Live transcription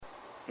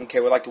Okay,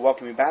 we'd like to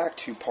welcome you back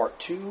to part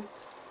 2,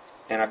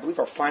 and I believe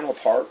our final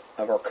part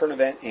of our current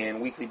event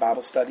and weekly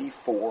Bible study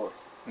for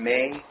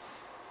May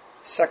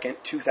 2nd,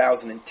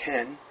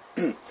 2010.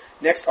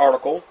 Next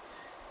article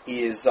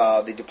is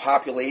the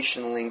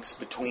depopulation links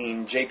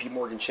between J.P.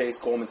 Morgan Chase,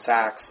 Goldman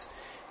Sachs,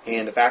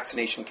 and the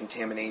vaccination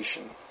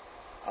contamination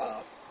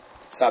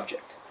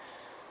subject.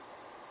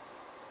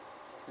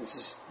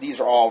 These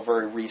are all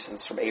very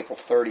recent, from April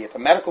 30th. A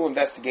medical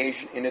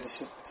investigation into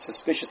the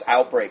suspicious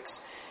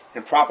outbreaks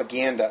and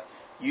propaganda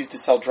used to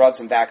sell drugs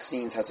and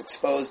vaccines has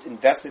exposed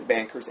investment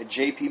bankers at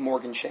J.P.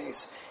 Morgan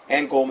Chase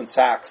and Goldman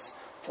Sachs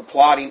for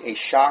plotting a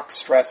shock,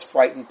 stress,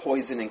 frighten,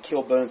 poison, and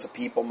kill billions of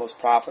people most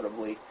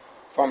profitably,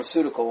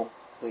 pharmaceutically.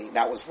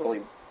 That was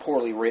really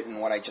poorly written,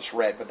 what I just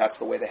read, but that's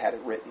the way they had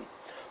it written.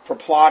 For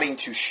plotting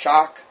to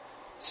shock,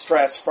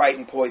 stress,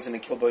 frighten, poison,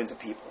 and kill billions of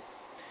people.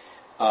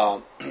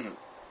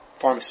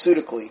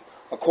 Pharmaceutically,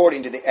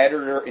 according to the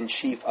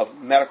editor-in-chief of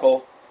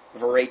Medical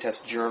Veritas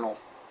Journal.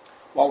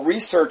 While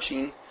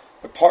researching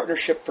the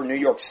Partnership for New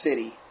York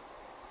City,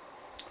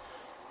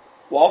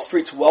 Wall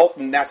Street's wealth,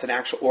 and that's an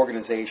actual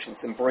organization,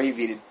 it's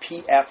abbreviated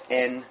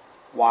PFNYC,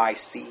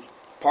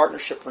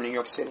 Partnership for New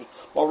York City.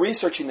 While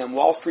researching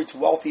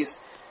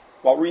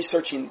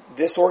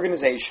this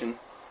organization,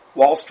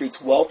 Wall Street's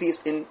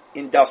wealthiest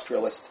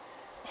industrialist,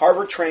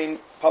 Harvard-trained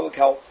public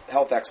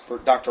health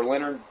expert Dr.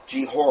 Leonard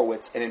G.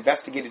 Horowitz, and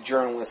investigative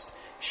journalist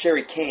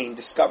Sherry Kane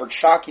discovered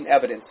shocking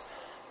evidence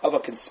of a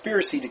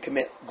conspiracy to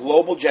commit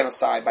global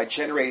genocide by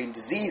generating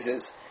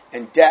diseases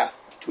and death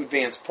to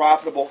advance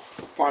profitable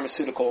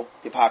pharmaceutical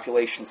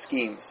depopulation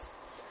schemes.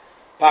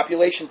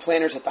 Population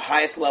planners at the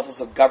highest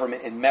levels of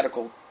government and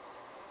medical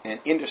and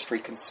industry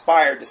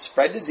conspired to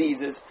spread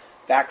diseases,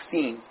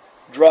 vaccines,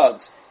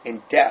 drugs,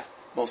 and death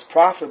most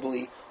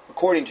profitably,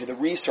 according to the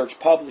research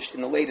published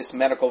in the latest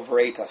Medical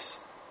Veritas.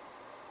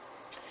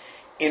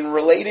 In a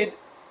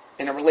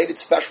related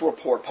special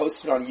report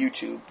posted on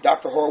YouTube,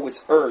 Dr.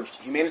 Horowitz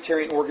urged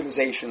humanitarian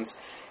organizations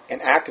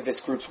and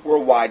activist groups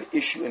worldwide to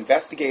issue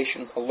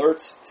investigations,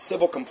 alerts,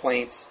 civil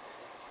complaints,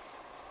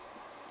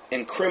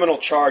 and criminal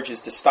charges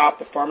to stop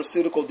the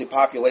pharmaceutical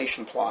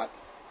depopulation plot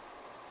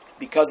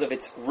because of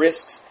its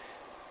risks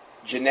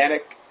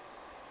genetic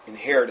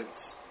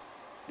inheritance.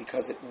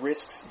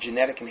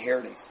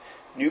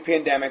 New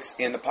pandemics,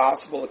 and the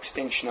possible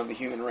extinction of the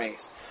human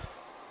race.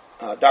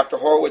 Dr.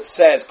 Horowitz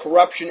says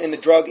corruption in the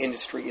drug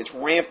industry is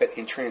rampant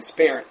and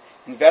transparent.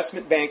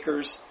 Investment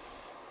bankers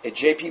at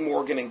J.P.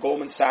 Morgan and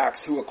Goldman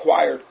Sachs, who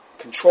acquired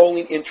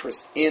controlling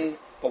interest in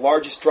the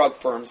largest drug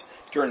firms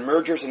during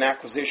mergers and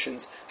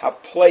acquisitions,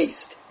 have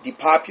placed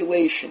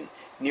depopulation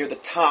near the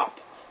top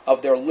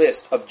of their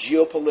list of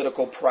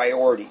geopolitical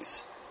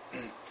priorities.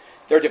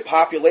 Their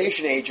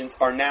depopulation agents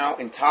are now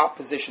in top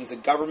positions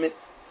in government,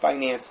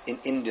 finance, and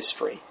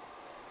industry.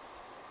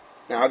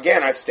 Now,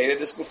 again, I've stated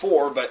this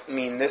before, but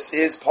this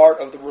is part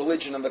of the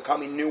religion of the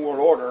coming New World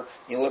Order.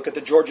 You look at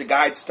the Georgia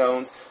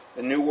Guidestones,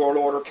 the New World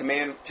Order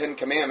 10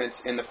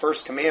 Commandments, and the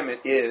first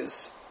commandment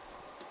is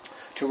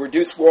to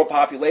reduce world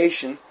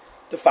population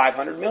to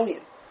 500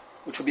 million,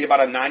 which would be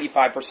about a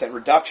 95%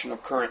 reduction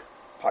of current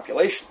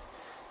population.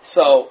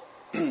 So,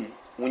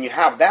 when you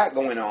have that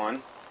going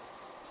on,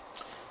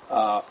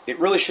 it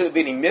really shouldn't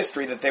be any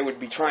mystery that they would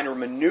be trying to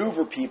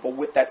maneuver people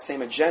with that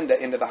same agenda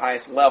into the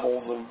highest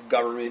levels of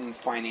government and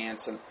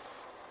finance and,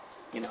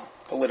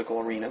 political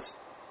arenas.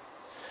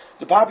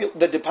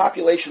 The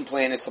depopulation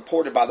plan is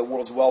supported by the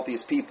world's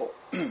wealthiest people,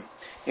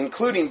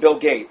 including Bill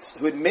Gates,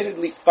 who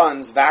admittedly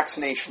funds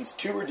vaccinations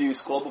to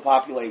reduce global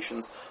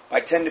populations by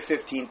 10 to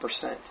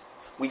 15%.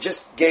 We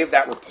just gave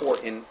that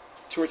report 2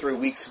 or 3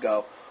 weeks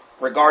ago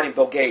regarding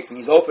Bill Gates, and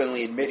he's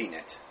openly admitting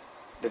it.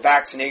 The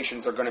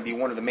vaccinations are going to be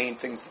one of the main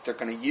things that they're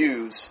going to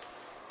use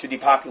to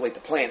depopulate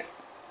the planet.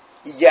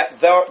 Yet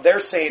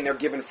they're saying they're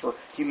given for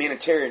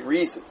humanitarian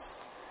reasons.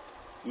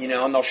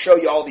 And they'll show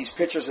you all these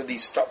pictures of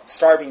these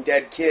starving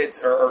dead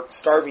kids or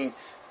starving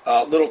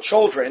little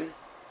children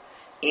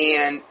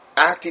and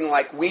acting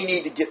like we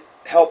need to get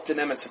help to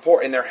them and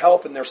support. And their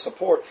help and their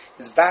support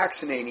is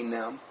vaccinating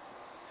them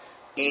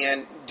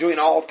and doing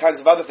all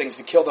kinds of other things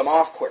to kill them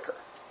off quicker.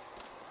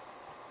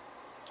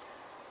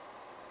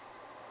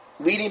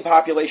 Leading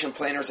population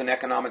planners and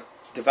economic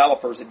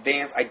developers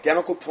advance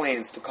identical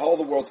plans to cull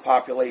the world's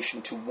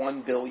population to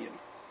 1 billion.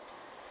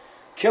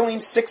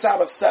 Killing 6 out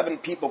of 7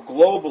 people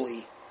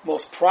globally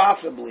most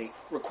profitably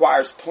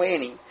requires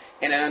planning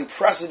and an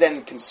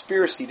unprecedented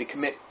conspiracy to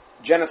commit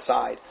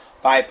genocide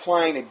by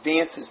applying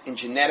advances in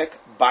genetic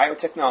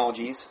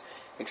biotechnologies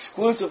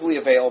exclusively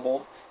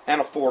available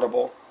and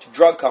affordable to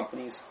drug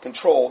companies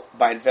controlled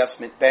by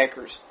investment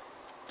bankers,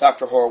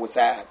 Dr. Horowitz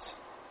adds.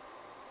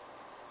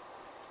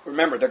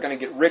 Remember, they're going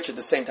to get rich at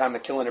the same time they're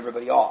killing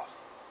everybody off.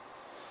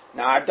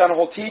 Now, I've done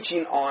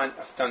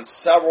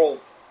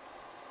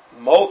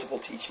multiple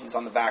teachings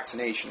on the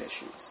vaccination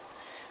issues.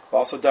 I've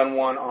also done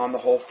one on the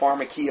whole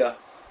pharmakeia,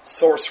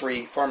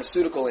 sorcery,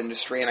 pharmaceutical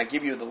industry, and I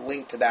give you the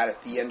link to that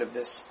at the end of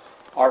this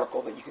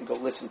article that you can go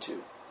listen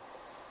to.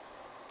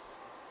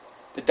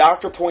 The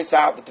doctor points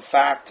out that the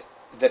fact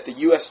that the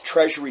U.S.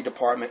 Treasury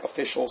Department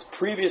officials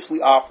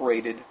previously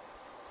operated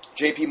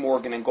J.P.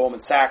 Morgan and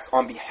Goldman Sachs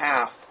on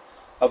behalf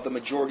of the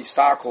majority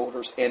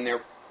stockholders and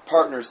their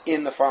partners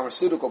in the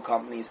pharmaceutical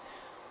companies,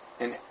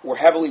 and were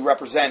heavily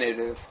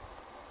represented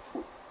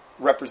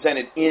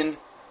in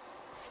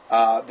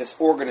this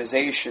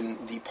organization,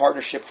 the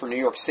Partnership for New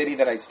York City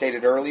that I'd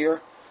stated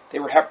earlier. They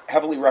were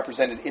heavily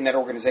represented in that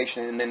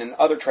organization and then in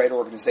other trade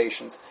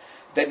organizations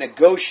that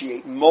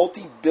negotiate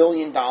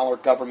multi-billion-dollar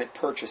government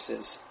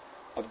purchases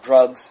of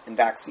drugs and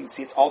vaccines.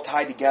 See, it's all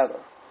tied together.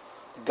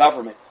 The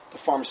government, the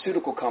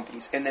pharmaceutical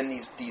companies, and then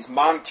these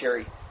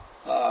monetary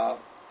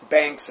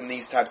banks and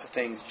these types of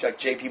things, like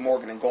J.P.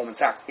 Morgan and Goldman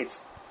Sachs.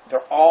 They're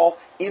all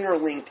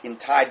interlinked and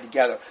tied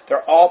together.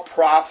 They're all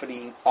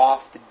profiting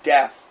off the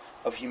death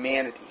of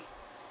humanity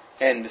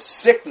and the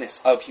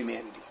sickness of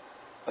humanity.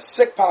 A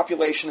sick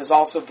population is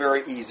also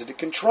very easy to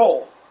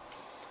control.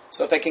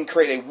 So if they can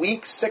create a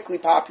weak, sickly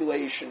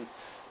population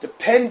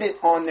dependent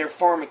on their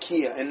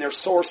pharmakia and their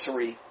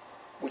sorcery,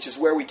 which is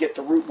where we get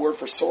the root word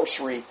for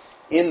sorcery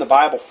in the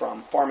Bible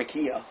from,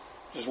 pharmakia,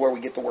 which is where we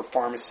get the word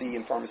pharmacy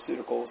and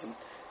pharmaceuticals and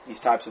these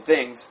types of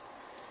things.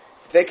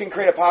 If they can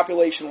create a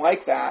population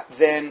like that,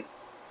 then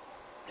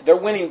they're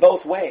winning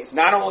both ways.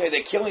 Not only are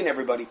they killing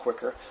everybody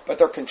quicker, but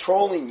they're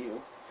controlling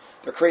you.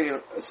 They're creating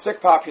a sick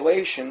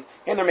population,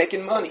 and they're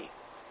making money.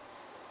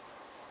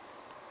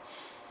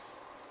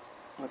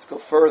 Let's go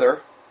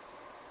further.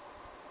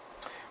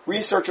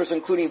 Researchers,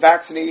 including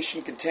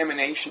vaccination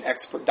contamination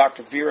expert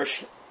Dr. Vera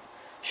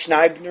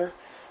Schneibner,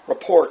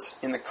 reports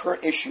in the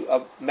current issue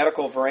of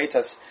Medical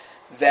Veritas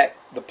that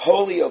the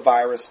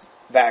poliovirus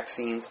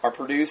vaccines are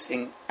produced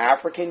in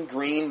African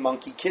green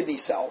monkey kidney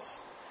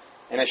cells,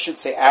 and I should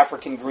say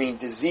African green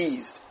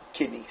diseased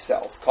kidney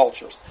cells,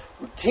 cultures,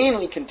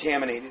 routinely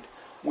contaminated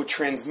with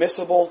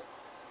transmissible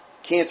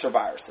cancer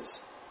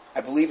viruses.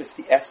 I believe it's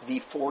the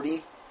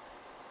SV40.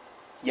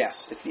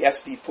 Yes, it's the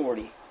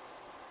SV40.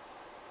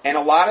 And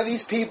a lot of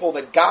these people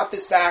that got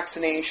this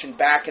vaccination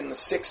back in the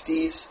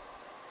 60s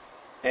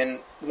and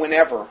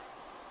whenever,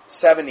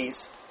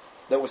 70s,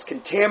 that was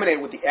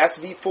contaminated with the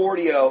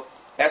SV40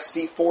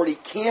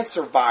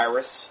 cancer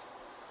virus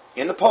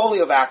in the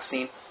polio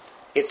vaccine,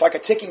 it's like a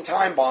ticking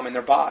time bomb in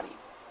their body.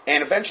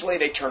 And eventually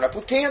they turn up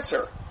with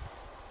cancer.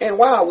 And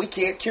wow, we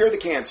can't cure the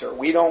cancer.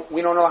 We don't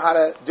know how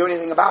to do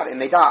anything about it,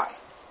 and they die.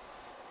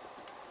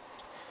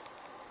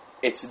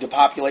 It's a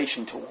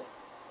depopulation tool.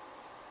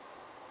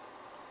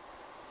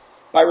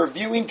 By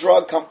reviewing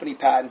drug company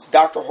patents,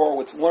 Dr.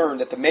 Horowitz learned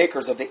that the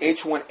makers of the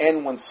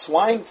H1N1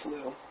 swine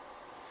flu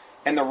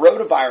and the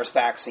rotavirus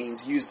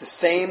vaccines use the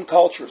same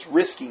cultures,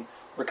 risking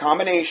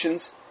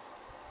recombinations,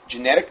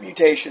 genetic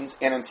mutations,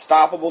 and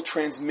unstoppable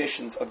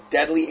transmissions of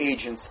deadly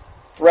agents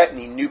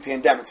threatening new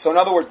pandemics. So in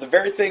other words, the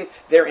very thing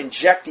they're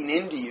injecting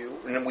into you,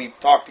 and we've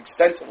talked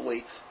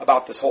extensively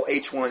about this whole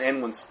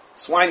H1N1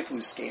 swine flu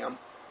scam,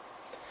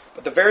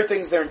 but the very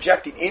things they're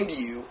injecting into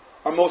you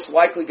are most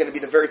likely going to be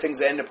the very things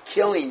that end up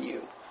killing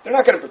you. They're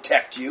not going to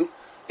protect you.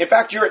 In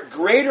fact, you're at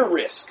greater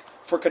risk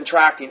for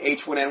contracting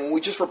H1N1.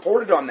 We just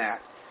reported on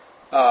that.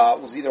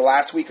 It was either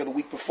last week or the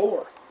week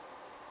before.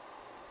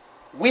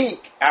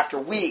 Week after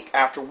week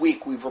after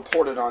week, we've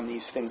reported on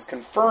these things,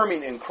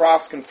 confirming and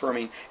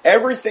cross-confirming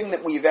everything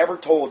that we've ever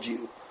told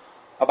you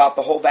about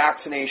the whole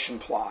vaccination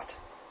plot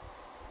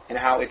and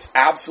how it's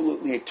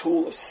absolutely a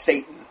tool of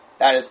Satan.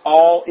 That is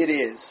all it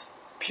is,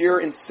 pure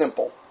and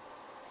simple.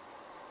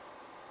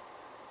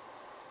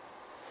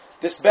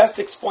 This best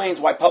explains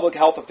why public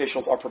health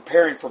officials are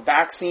preparing for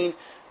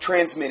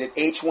vaccine-transmitted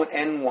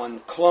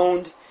H1N1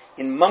 cloned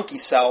in monkey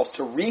cells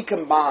to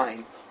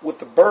recombine with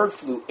the bird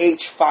flu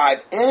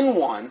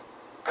H5N1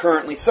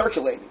 currently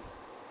circulating.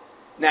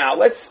 Now,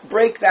 let's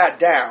break that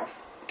down,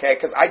 okay?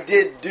 Because I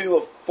did do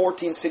a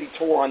 14-city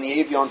tour on the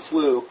avian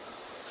flu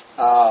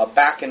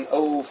back in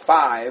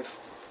 2005,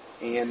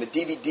 and the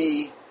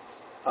DVD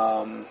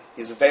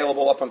is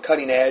available up on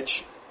Cutting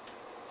Edge.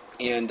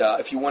 And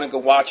if you want to go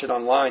watch it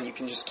online, you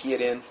can just key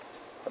it in.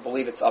 I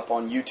believe it's up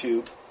on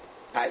YouTube.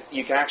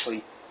 You can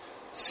actually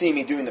see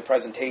me doing the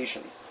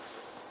presentation.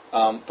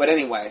 But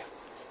anyway,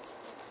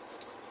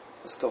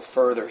 let's go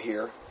further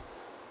here.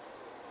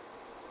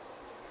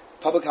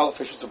 Public health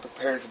officials are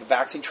preparing for the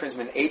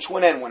vaccine-transmitted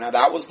H1N1. Now,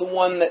 that was the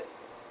one that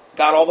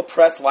got all the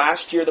press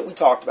last year that we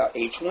talked about,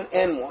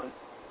 H1N1,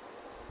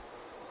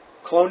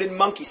 cloned in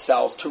monkey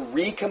cells to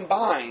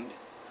recombine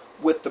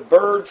with the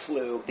bird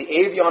flu, the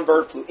avian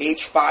bird flu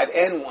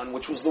H5N1,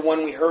 which was the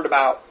one we heard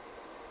about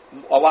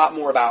a lot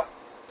more about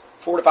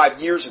 4 to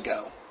 5 years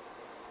ago.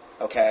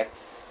 Okay?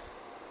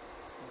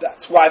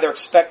 That's why they're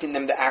expecting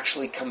them to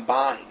actually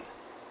combine,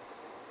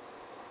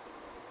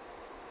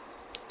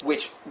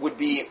 which would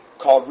be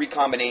called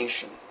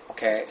recombination.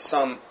 Okay?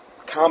 Some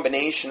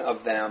combination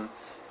of them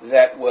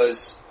that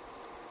was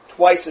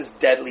twice as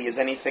deadly as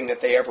anything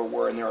that they ever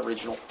were in their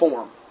original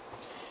form.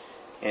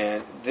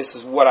 And this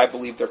is what I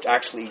believe they're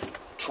actually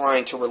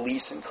trying to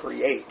release and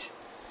create.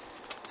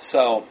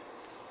 So,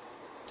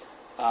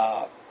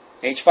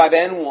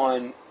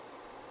 H5N1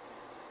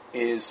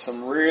 is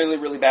some really,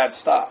 really bad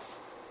stuff.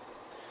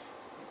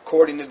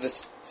 according to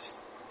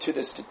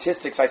the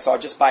statistics I saw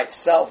just by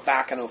itself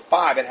back in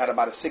 '05, it had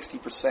about a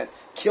 60%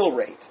 kill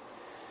rate.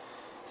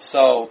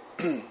 So,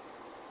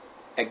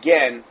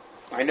 again,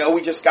 I know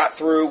we just got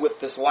through with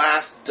this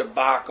last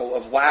debacle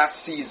of last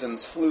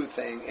season's flu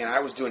thing, and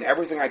I was doing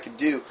everything I could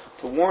do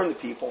to warn the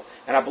people,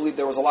 and I believe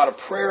there was a lot of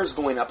prayers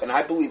going up, and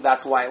I believe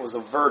that's why it was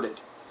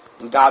averted.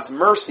 In God's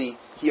mercy,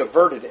 He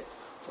averted it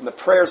from the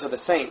prayers of the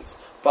saints.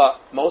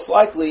 But most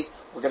likely,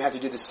 we're going to have to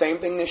do the same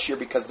thing this year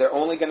because they're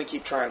only going to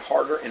keep trying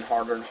harder and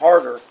harder and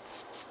harder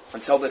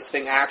until this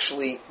thing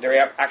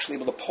they're actually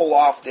able to pull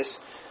off this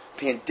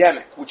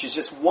pandemic, which is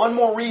just one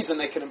more reason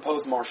they can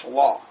impose martial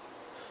law.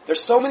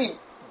 There's so many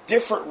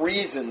different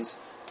reasons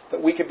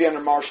that we could be under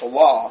martial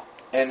law,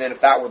 and then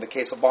if that were the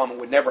case, Obama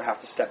would never have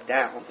to step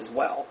down as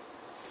well.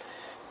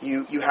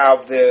 You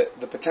have the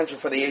potential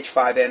for the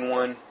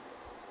H5N1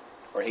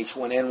 or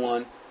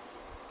H1N1,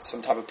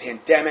 some type of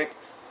pandemic,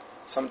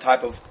 some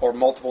type of, or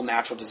multiple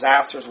natural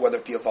disasters, whether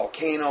it be a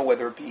volcano,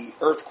 whether it be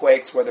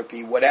earthquakes, whether it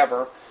be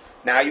whatever.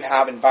 Now you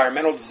have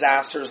environmental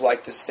disasters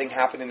like this thing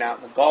happening out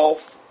in the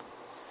Gulf.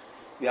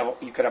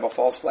 You could have a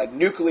false flag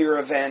nuclear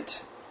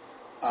event.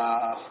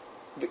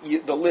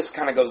 The list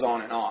kind of goes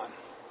on and on.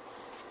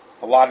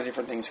 A lot of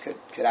different things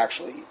could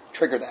actually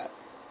trigger that.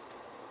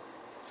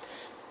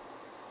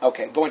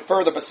 Okay, going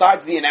further,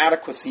 besides the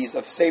inadequacies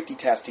of safety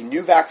testing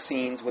new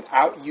vaccines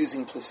without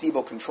using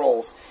placebo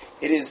controls,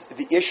 it is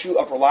the issue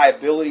of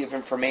reliability of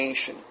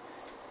information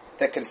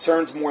that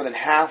concerns more than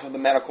half of the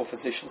medical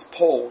physicians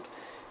polled,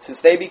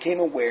 since they became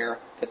aware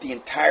that the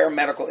entire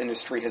medical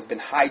industry has been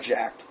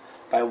hijacked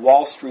by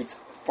Wall Street's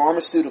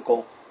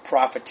pharmaceutical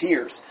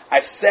profiteers.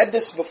 I've said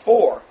this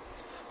before,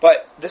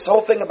 but this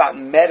whole thing about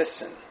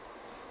medicine,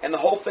 and the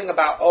whole thing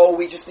about,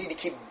 we just need to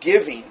keep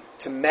giving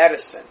to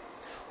medicine.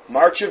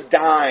 March of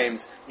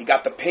Dimes, you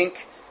got the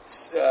pink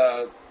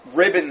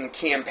ribbon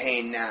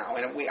campaign now,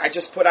 and I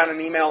just put out an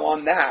email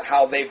on that,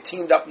 how they've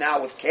teamed up now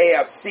with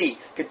KFC,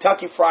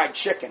 Kentucky Fried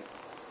Chicken,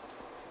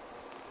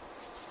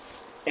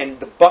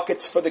 and the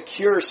Buckets for the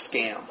Cure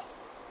scam,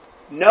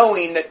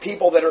 knowing that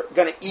people that are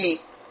going to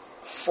eat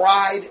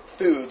fried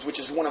foods, which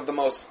is one of the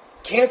most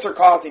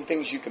cancer-causing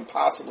things you can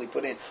possibly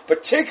put in,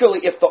 particularly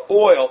if the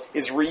oil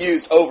is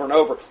reused over and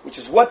over, which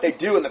is what they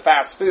do in the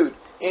fast food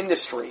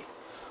industry.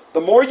 The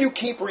more you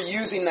keep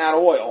reusing that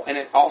oil, and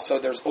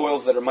there's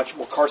oils that are much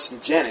more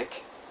carcinogenic,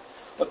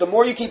 but the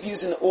more you keep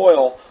using the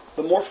oil,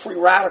 the more free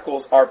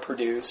radicals are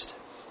produced.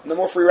 And the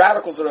more free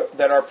radicals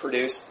that are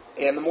produced,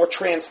 and the more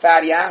trans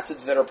fatty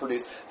acids that are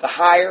produced, the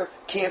higher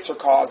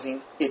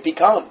cancer-causing it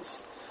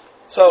becomes.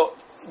 So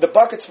the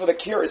Buckets for the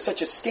Cure is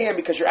such a scam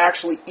because you're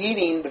actually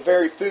eating the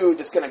very food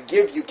that's going to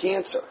give you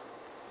cancer.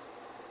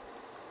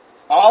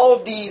 All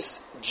of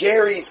these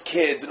Jerry's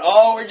kids, and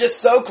we're just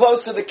so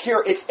close to the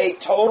cure. It's a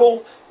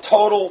total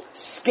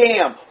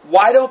scam.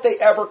 Why don't they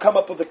ever come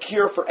up with a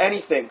cure for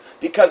anything?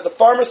 Because the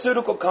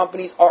pharmaceutical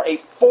companies are a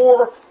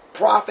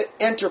for-profit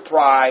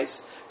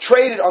enterprise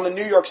traded on the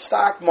New York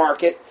stock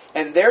market,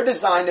 and they're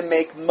designed to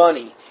make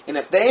money. And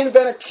if they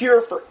invent a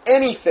cure for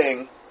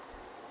anything,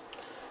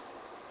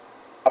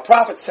 a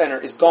profit center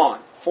is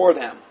gone for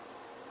them.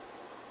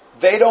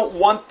 They don't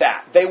want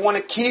that. They want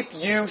to keep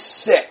you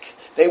sick.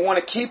 They want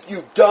to keep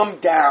you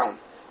dumbed down.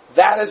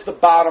 That is the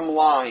bottom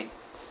line.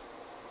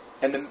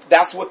 And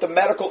that's what the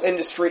medical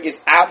industry is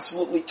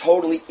absolutely,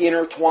 totally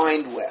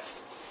intertwined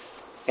with.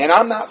 And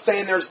I'm not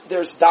saying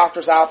there's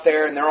doctors out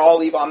there and they're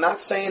all evil. I'm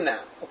not saying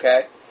that,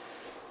 okay?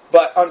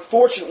 But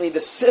unfortunately,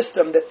 the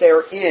system that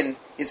they're in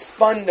is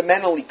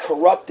fundamentally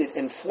corrupted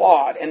and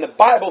flawed. And the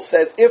Bible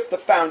says, if the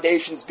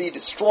foundations be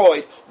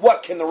destroyed,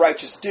 what can the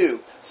righteous do?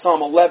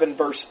 Psalm 11,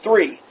 verse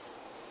 3.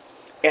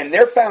 And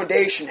their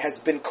foundation has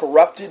been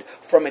corrupted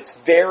from its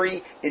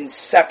very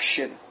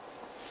inception.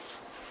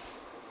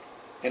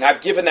 And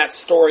I've given that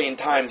story in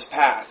times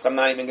past. I'm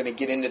not even going to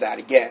get into that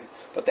again.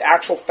 But the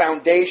actual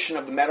foundation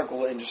of the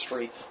medical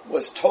industry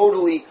was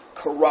totally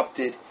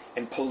corrupted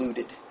and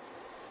polluted.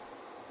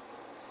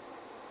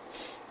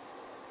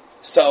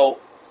 So,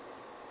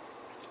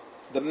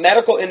 the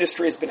medical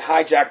industry has been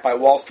hijacked by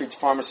Wall Street's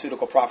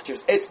pharmaceutical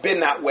profiteers. It's been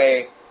that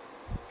way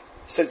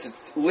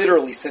since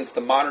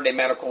the modern day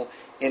medical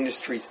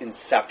industry's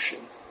inception.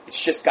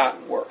 It's just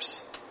gotten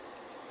worse.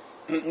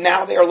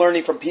 Now they are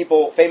learning from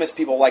famous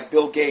people like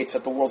Bill Gates,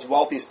 that the world's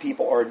wealthiest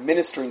people are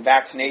administering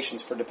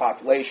vaccinations for the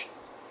population.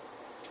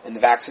 And the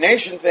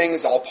vaccination thing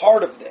is all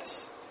part of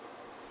this.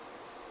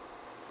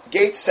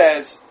 Gates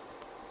says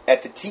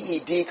at the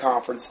TED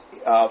conference,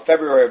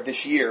 February of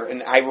this year,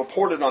 and I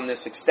reported on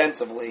this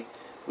extensively.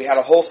 We had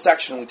a whole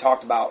section we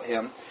talked about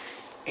him.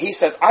 He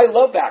says, I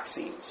love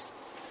vaccines.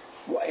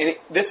 And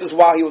this is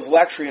while he was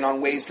lecturing on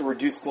ways to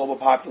reduce global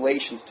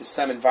populations to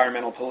stem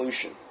environmental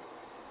pollution.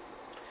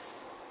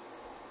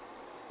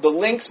 The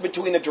links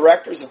between the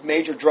directors of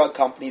major drug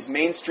companies,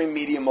 mainstream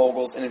media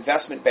moguls, and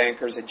investment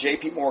bankers at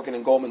J.P. Morgan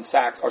and Goldman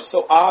Sachs are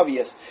so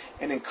obvious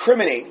and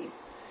incriminating,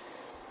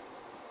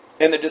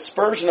 and the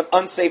dispersion of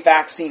unsafe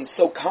vaccines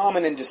so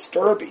common and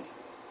disturbing,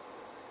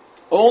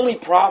 Only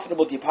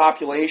profitable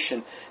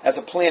depopulation as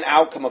a planned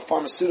outcome of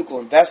pharmaceutical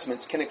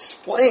investments can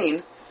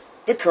explain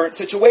the current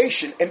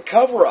situation and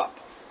cover up.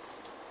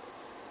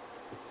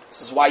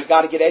 This is why you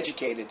got to get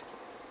educated.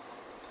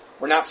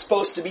 We're not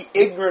supposed to be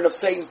ignorant of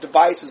Satan's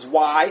devices.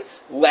 Why?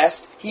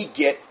 Lest he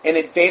get an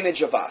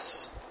advantage of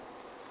us.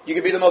 You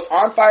could be the most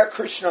on-fire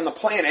Christian on the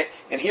planet,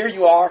 and here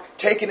you are,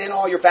 taking in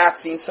all your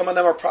vaccines. Some of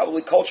them are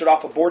probably cultured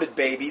off aborted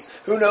babies.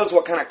 Who knows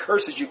what kind of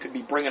curses you could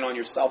be bringing on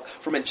yourself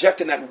from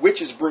injecting that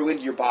witch's brew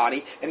into your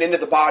body and into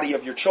the body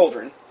of your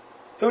children.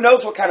 Who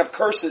knows what kind of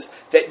curses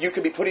that you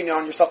could be putting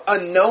on yourself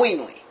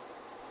unknowingly.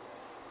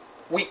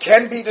 We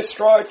can be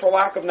destroyed for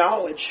lack of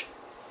knowledge.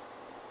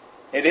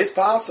 It is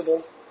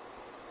possible.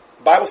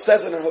 The Bible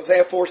says it in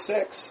Hosea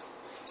 4:6.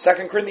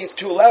 2 Corinthians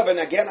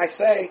 2:11, again I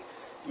say,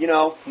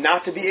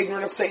 not to be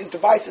ignorant of Satan's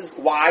devices.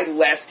 Why?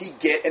 Lest he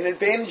get an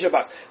advantage of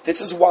us.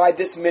 This is why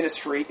this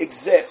ministry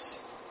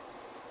exists.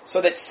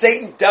 So that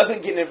Satan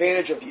doesn't get an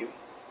advantage of you.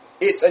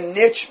 It's a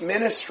niche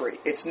ministry.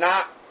 It's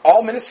not,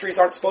 all ministries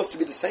aren't supposed to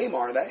be the same,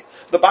 are they?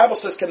 The Bible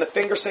says, can the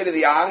finger say to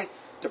the eye,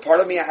 depart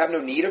of me, I have no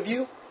need of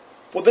you?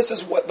 Well, this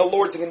is what the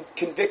Lord's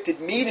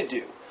convicted me to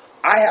do.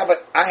 I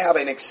have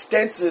an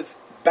extensive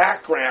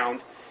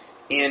background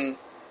in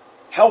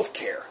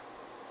healthcare.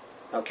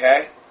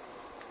 Okay?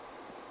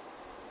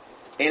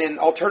 And in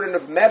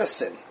alternative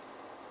medicine.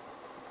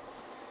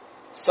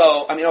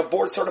 So, I'm a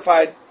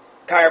board-certified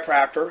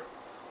chiropractor.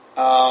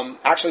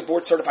 Actually,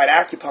 board-certified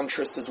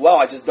acupuncturist as well.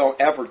 I just don't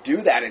ever do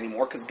that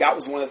anymore because that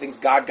was one of the things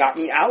God got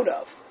me out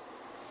of.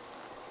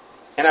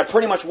 And I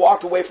pretty much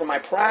walked away from my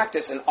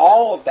practice and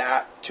all of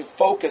that to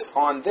focus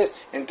on this.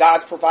 And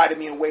God's provided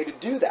me a way to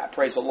do that.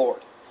 Praise the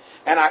Lord.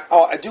 And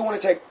I do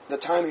want to take the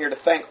time here to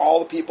thank all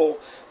the people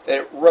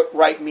that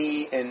write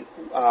me and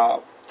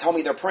tell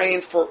me they're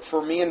praying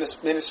for me in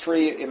this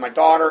ministry and my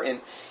daughter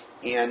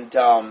and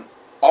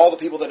all the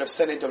people that have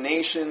sent in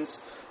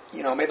donations.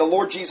 May the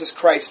Lord Jesus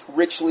Christ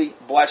richly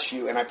bless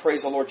you. And I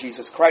praise the Lord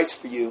Jesus Christ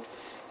for you.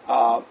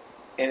 And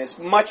as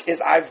much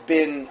as I've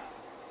been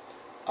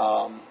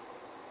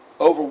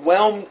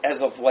overwhelmed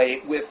as of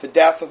late with the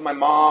death of my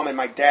mom and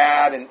my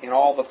dad and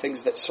all the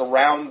things that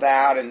surround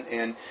that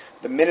and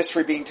the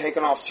ministry being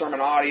taken off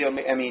sermon audio,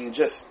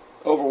 just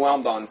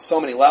overwhelmed on so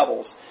many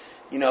levels.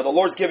 The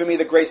Lord's given me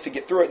the grace to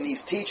get through it. In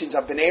these teachings,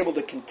 I've been able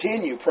to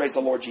continue, praise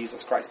the Lord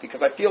Jesus Christ,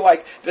 because I feel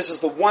like this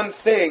is the one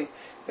thing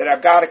that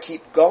I've got to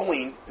keep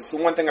going. It's the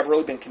one thing I've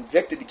really been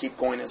convicted to keep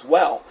going as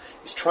well,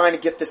 is trying to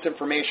get this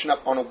information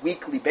up on a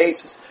weekly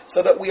basis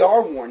so that we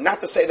are warned.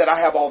 Not to say that I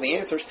have all the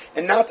answers,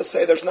 and not to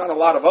say there's not a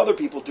lot of other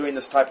people doing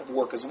this type of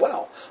work as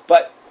well.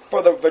 But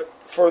for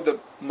the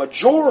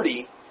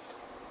majority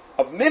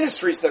of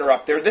ministries that are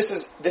up there, this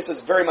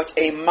is very much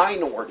a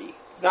minority.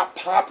 It's not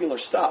popular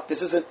stuff.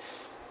 This isn't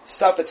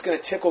stuff that's going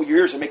to tickle your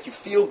ears and make you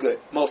feel good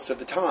most of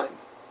the time.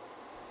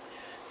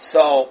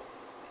 So,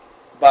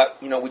 but,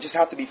 we just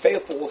have to be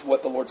faithful with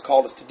what the Lord's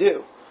called us to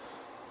do.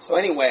 So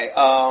anyway,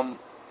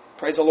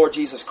 praise the Lord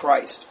Jesus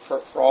Christ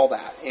for all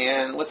that.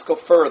 And let's go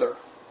further.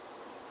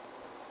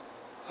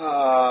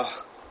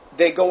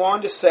 They go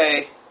on to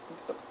say,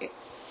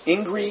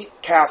 Ingrid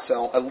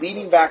Cassel, a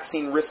leading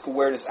vaccine risk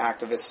awareness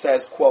activist,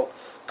 says, quote,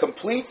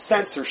 complete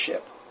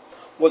censorship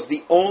was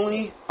the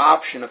only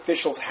option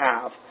officials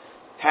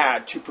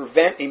had to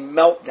prevent a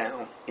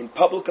meltdown in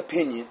public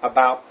opinion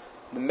about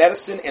the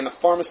medicine and the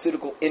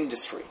pharmaceutical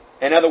industry.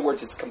 In other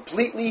words, it's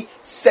completely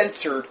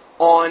censored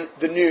on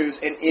the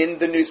news and in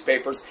the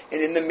newspapers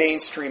and in the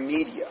mainstream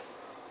media.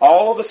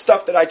 All of the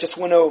stuff that I just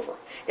went over,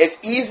 as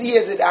easy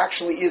as it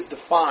actually is to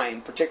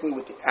find, particularly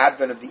with the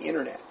advent of the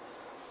internet,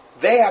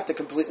 they have to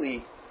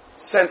completely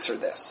censor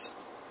this.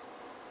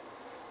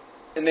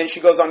 And then she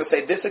goes on to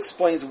say, this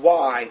explains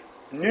why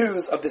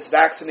news of this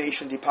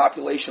vaccination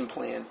depopulation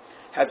plan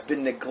has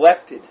been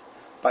neglected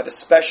by the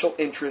special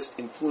interest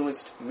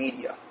influenced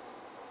media.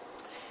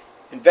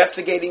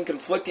 Investigating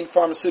conflicting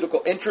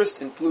pharmaceutical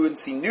interest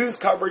influencing news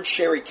coverage,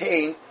 Sherry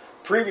Kane,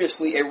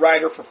 previously a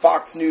writer for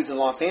Fox News in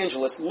Los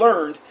Angeles,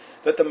 learned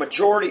that the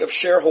majority of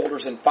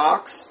shareholders in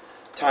Fox,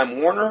 Time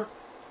Warner,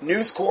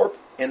 News Corp,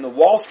 and the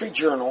Wall Street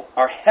Journal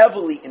are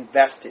heavily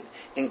invested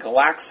in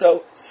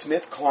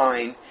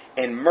GlaxoSmithKline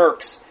and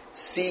Merck's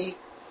CSL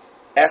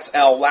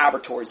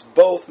Laboratories,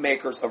 both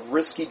makers of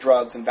risky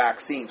drugs and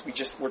vaccines. We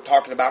just were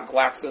talking about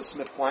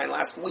GlaxoSmithKline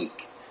last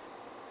week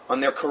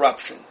on their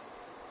corruption.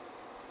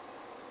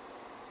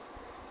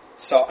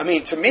 So,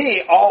 to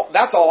me,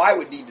 that's all I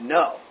would need to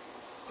know.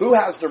 Who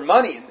has their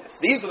money in this?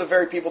 These are the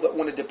very people that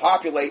want to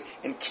depopulate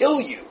and kill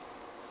you.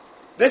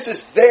 This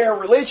is their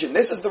religion.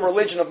 This is the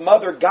religion of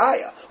Mother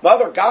Gaia.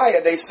 Mother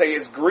Gaia, they say,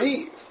 is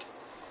grieved.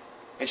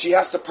 And she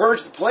has to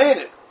purge the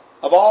planet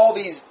of all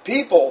these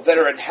people that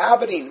are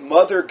inhabiting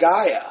Mother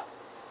Gaia.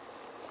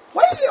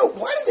 Why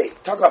do they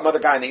talk about Mother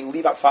Gaia and they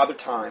leave out Father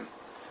Time?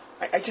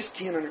 I just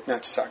can't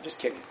just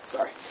kidding.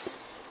 Sorry.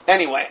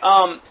 Anyway,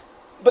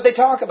 but they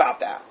talk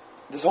about that.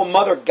 This whole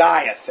Mother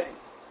Gaia thing.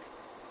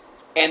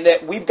 And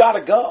that we've got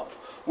to go.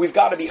 We've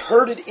got to be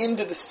herded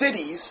into the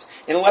cities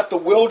and let the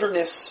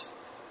wilderness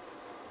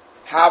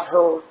have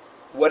her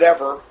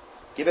whatever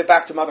Give it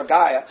back to Mother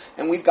Gaia,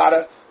 and we've got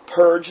to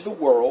purge the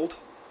world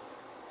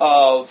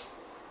of,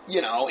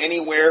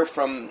 anywhere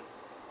from,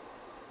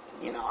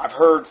 I've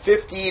heard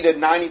 50 to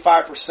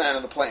 95%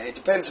 of the planet. It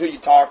depends who you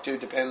talk to.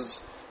 It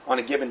depends on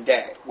a given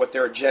day what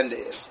their agenda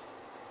is.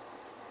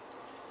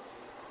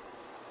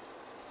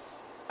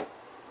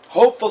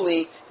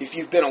 Hopefully, if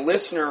you've been a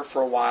listener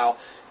for a while,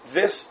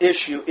 this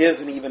issue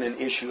isn't even an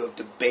issue of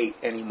debate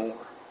anymore.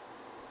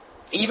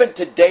 Even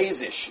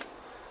today's issue.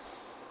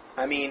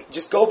 I mean,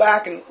 just go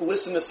back and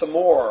listen to some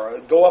more.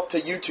 Go up to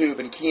YouTube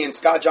and key in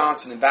Scott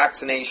Johnson and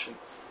vaccination.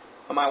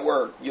 On my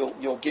word,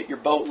 you'll get your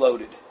boat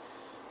loaded.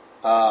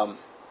 Or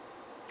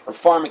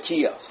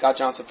Pharmakia, Scott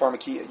Johnson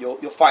Pharmakia.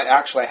 You'll find,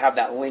 actually I have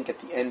that link at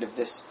the end of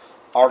this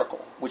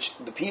article, which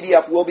the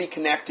PDF will be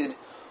connected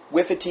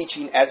with the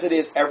teaching as it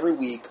is every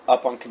week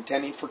up on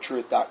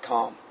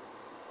contendingfortruth.com.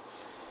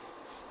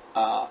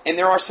 And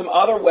there are some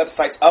other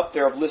websites up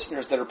there of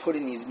listeners that are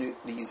putting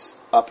these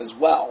up as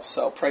well.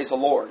 So praise the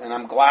Lord. And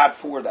I'm glad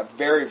for that.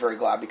 Very, very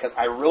glad. Because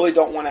I really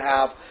don't want to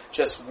have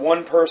just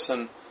one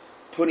person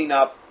putting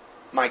up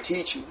my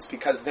teachings.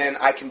 Because then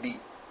I can be,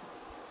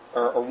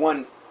 or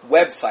one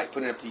website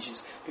putting up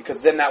teachings.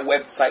 Because then that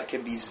website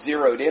can be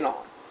zeroed in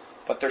on.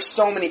 But there's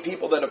so many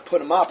people that have put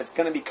them up. It's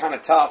going to be kind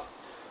of tough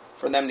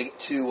for them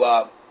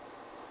to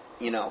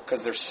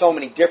because there's so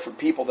many different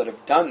people that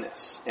have done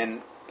this.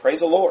 And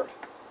praise the Lord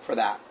for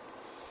that.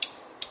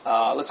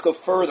 Let's go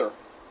further.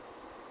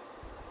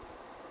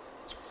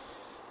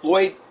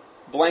 Lloyd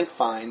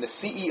Blankfein, the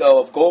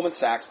CEO of Goldman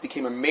Sachs,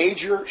 became a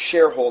major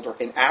shareholder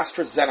in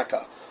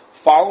AstraZeneca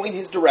following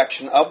his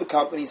direction of the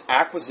company's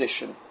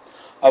acquisition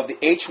of the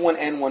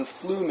H1N1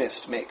 flu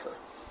mist maker,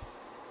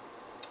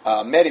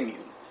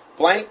 MedImmune.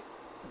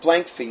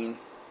 Blankfein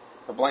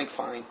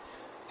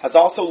has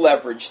also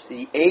leveraged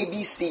the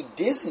ABC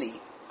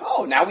Disney.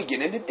 Oh, now we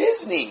get into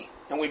Disney.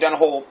 And we've done a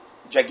whole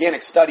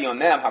gigantic study on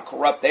them, how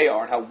corrupt they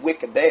are and how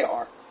wicked they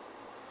are.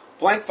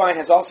 Blankfein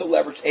has also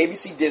leveraged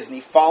ABC Disney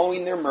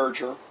following their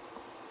merger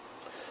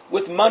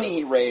with money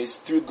he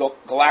raised through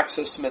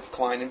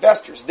GlaxoSmithKline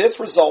investors. This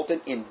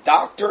resulted in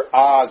Dr.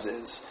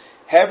 Oz's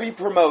heavy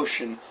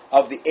promotion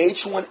of the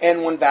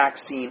H1N1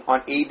 vaccine on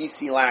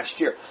ABC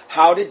last year.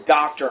 How did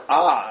Dr.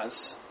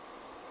 Oz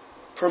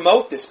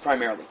promote this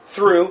primarily?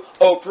 Through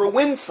Oprah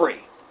Winfrey.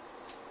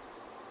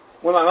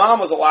 When my mom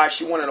was alive,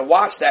 she wanted to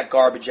watch that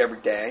garbage every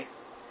day.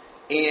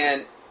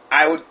 And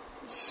I would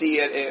see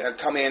it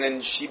come in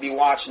and she'd be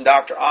watching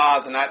Dr.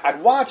 Oz. And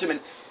I'd watch him. And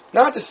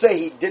not to say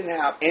he didn't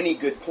have any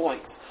good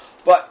points.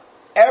 But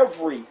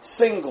every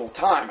single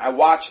time I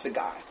watched the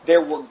guy,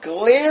 there were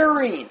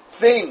glaring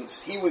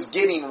things he was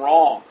getting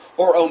wrong.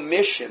 Or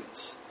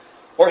omissions.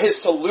 Or his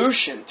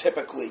solution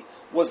typically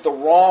was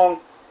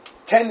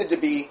tended to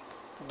be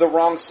the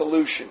wrong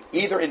solution,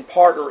 either in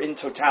part or in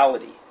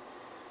totality.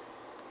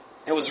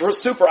 It was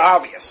super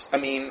obvious,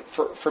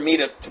 for me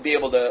to be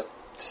able to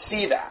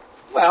see that.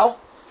 Well,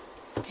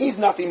 he's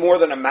nothing more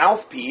than a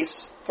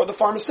mouthpiece for the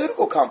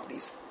pharmaceutical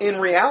companies. In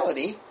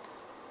reality,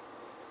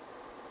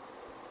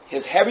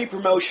 his heavy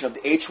promotion of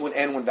the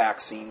H1N1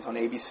 vaccines on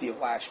ABC of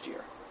last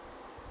year.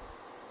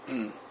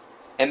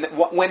 And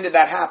when did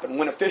that happen?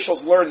 When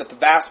officials learned that the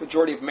vast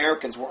majority of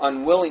Americans were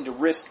unwilling to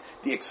risk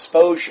the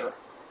exposure.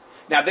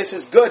 Now, this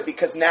is good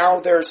because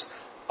now there's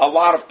a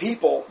lot of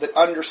people that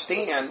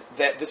understand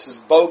that this is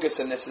bogus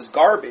and this is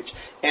garbage.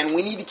 And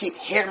we need to keep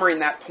hammering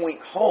that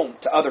point home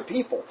to other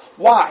people.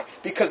 Why?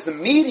 Because the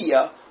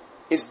media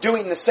is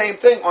doing the same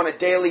thing on a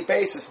daily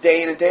basis,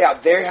 day in and day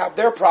out. They have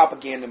their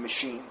propaganda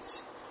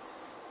machines.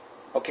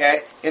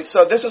 Okay? And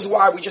so this is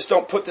why we just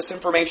don't put this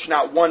information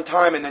out one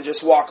time and then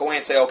just walk away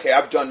and say, okay,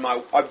 I've done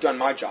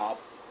my job.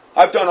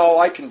 I've done all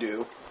I can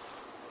do.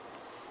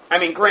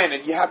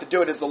 Granted, you have to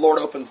do it as the Lord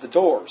opens the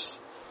doors.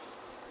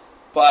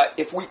 But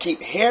if we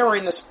keep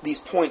hammering these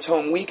points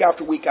home week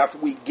after week after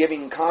week,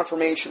 giving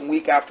confirmation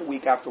week after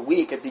week after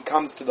week, it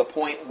becomes to the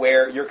point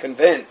where you're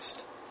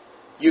convinced.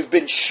 You've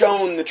been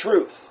shown the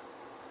truth.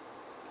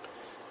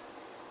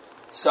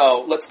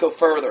 So, let's go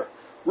further.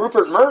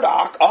 Rupert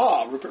Murdoch,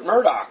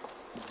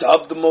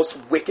 dubbed the most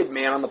wicked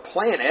man on the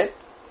planet,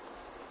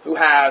 who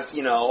has,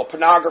 a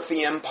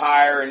pornography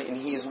empire, and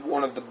he's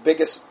one of the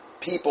biggest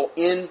people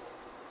in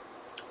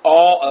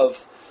all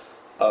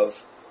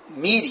of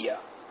media,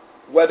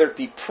 whether it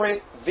be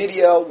print,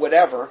 video,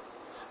 whatever.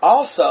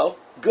 Also,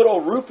 good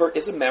old Rupert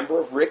is a member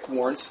of Rick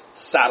Warren's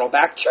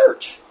Saddleback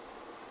Church.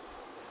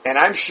 And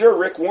I'm sure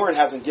Rick Warren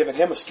hasn't given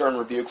him a stern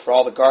rebuke for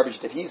all the garbage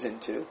that he's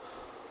into.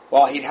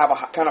 Well, he'd have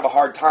kind of a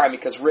hard time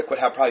because Rick would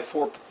have probably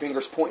 4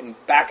 fingers pointing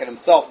back at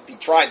himself if he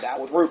tried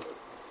that with Rupert.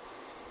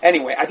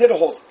 Anyway, I did a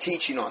whole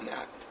teaching on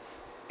that.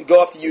 You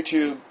go up to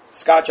YouTube,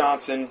 Scott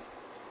Johnson,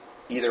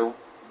 either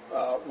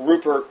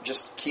Rupert,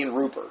 just key in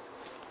Rupert,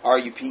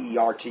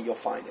 Rupert, you'll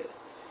find it.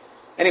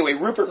 Anyway,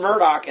 Rupert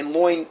Murdoch and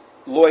Lloyd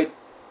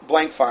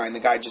Blankfein, the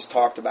guy I just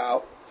talked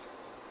about,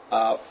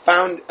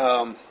 Lloyd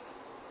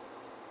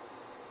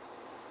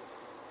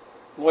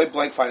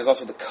Blankfein is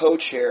also the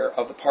co-chair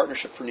of the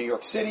Partnership for New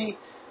York City.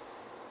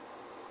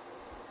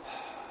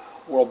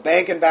 World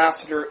Bank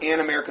ambassador, and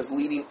America's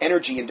leading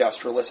energy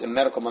industrialist and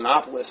medical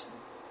monopolist,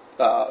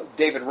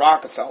 David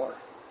Rockefeller.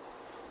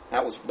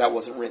 That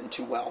wasn't written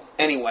too well.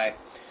 Anyway,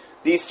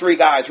 these three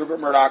guys, Rupert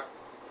Murdoch,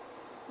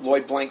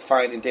 Lloyd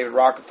Blankfein, and David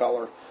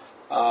Rockefeller,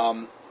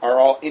 are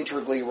all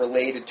integrally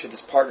related to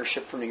this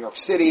partnership for New York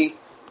City,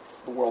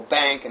 the World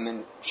Bank, and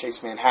then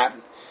Chase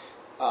Manhattan.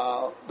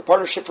 The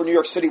partnership for New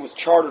York City was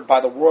chartered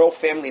by the royal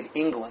family of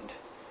England,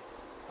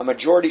 a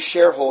majority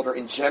shareholder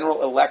in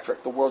General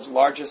Electric, the world's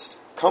largest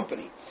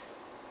company,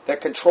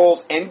 that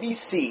controls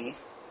NBC,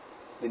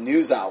 the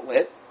news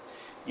outlet,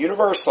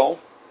 Universal,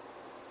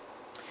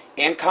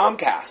 and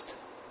Comcast.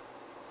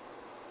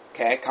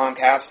 Okay,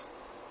 Comcast,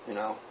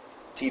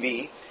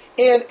 TV,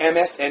 and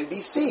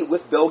MSNBC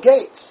with Bill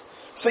Gates.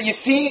 So you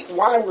see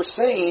why we're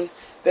saying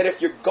that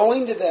if you're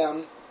going to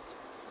them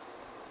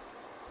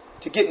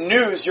to get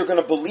news you're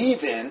going to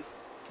believe in,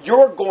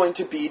 you're going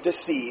to be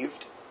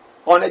deceived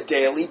on a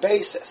daily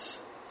basis.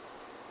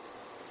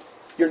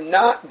 You're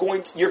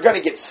going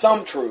to get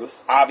some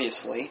truth,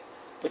 obviously,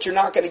 but you're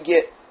not going to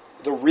get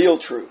the real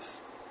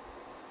truth.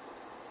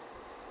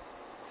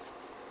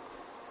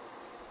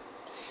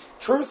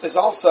 Truth is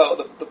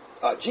also,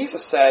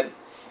 Jesus said,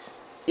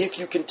 if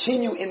you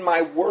continue in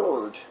my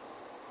word,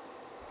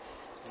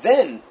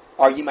 then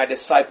are ye my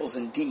disciples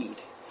indeed.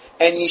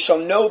 And ye shall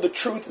know the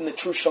truth, and the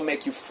truth shall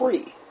make you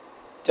free.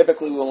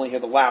 Typically, we only hear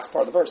the last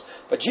part of the verse.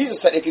 But Jesus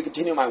said, if you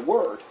continue my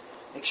word,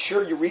 make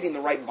sure you're reading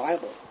the right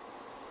Bible.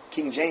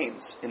 King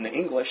James in the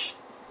English.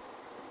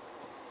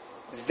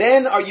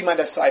 Then are you my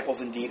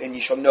disciples indeed, and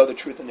ye shall know the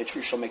truth, and the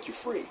truth shall make you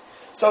free.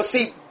 So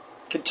see,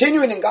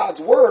 continuing in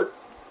God's word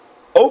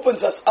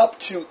opens us up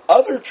to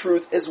other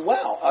truth as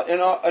well.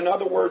 In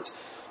other words,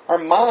 our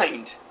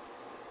mind,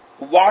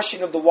 the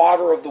washing of the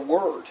water of the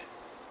word.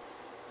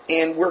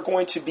 And we're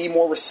going to be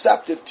more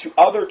receptive to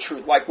other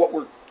truth, like what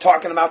we're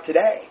talking about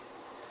today.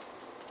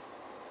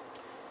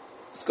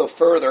 Let's go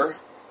further.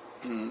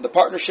 The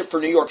Partnership for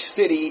New York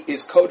City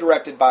is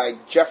co-directed by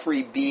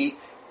Jeffrey B.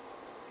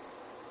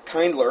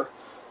 Kindler,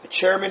 the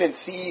chairman and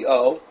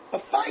CEO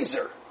of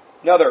Pfizer,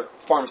 another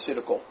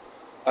pharmaceutical.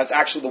 That's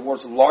actually the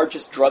world's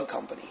largest drug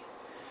company.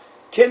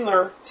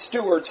 Kindler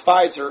stewards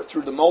Pfizer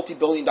through the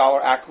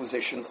multi-billion-dollar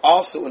acquisitions,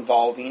 also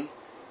involving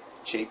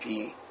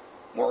J.P.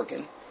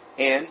 Morgan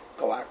and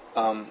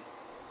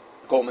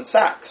Goldman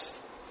Sachs.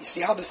 You see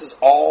how this is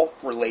all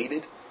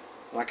related?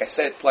 Like I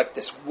said, it's like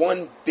this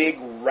one big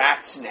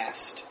rat's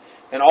nest.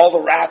 And all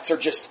the rats are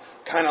just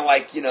kind of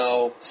like,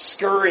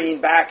 scurrying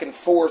back and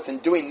forth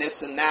and doing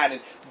this and that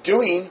and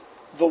doing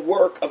the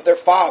work of their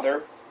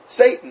father,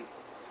 Satan.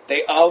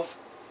 They're of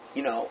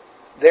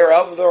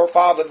their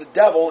father, the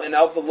devil, and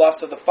of the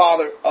lust of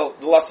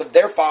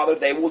their father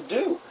they will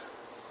do.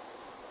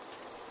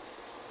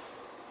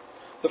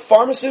 The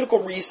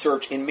Pharmaceutical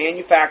Research and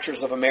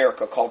Manufacturers of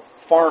America, called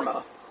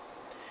PhRMA,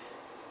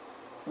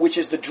 which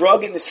is the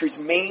drug industry's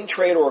main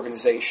trade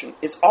organization,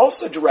 is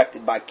also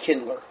directed by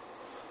Kindler.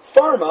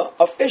 PhRMA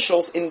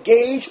officials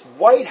engage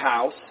White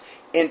House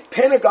and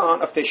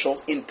Pentagon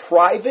officials in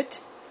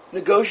private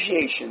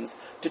negotiations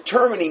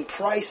determining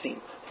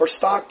pricing for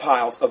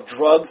stockpiles of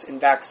drugs and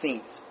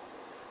vaccines.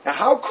 Now,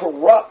 how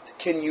corrupt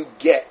can you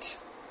get?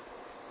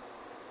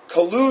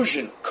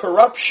 Collusion,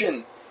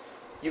 corruption.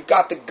 You've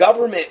got the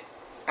government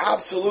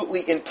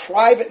absolutely in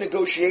private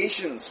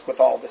negotiations with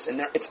all this,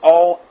 and it's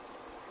all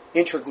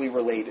integrally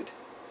related.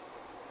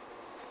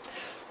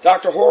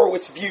 Dr.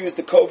 Horowitz views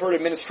the covert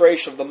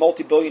administration of the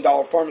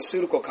multi-billion-dollar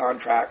pharmaceutical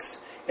contracts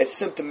as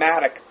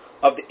symptomatic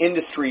of the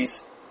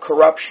industry's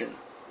corruption.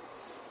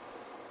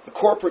 The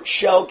corporate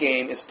shell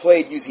game is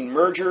played using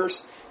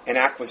mergers and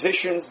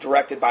acquisitions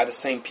directed by the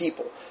same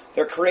people.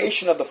 Their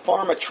creation of the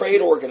Pharma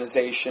Trade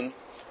Organization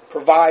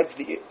provides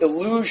the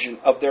illusion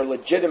of their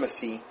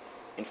legitimacy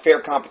and fair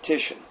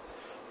competition.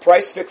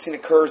 Price fixing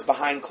occurs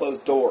behind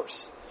closed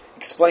doors,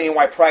 explaining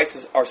why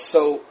prices are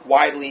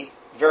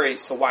vary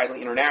so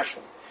widely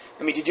internationally.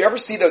 I mean, did you ever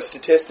see those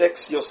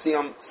statistics? You'll see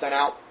them sent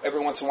out every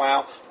once in a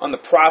while on the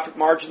profit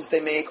margins they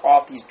make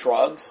off these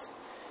drugs,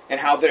 and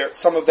how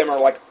some of them are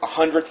like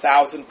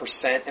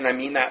 100,000%, and I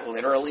mean that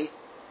literally.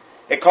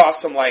 It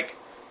costs them like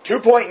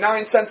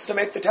 2.9 cents to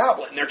make the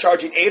tablet, and they're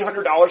charging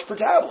 $800 per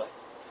tablet.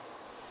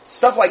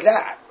 Stuff like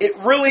that. It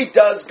really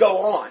does go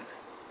on.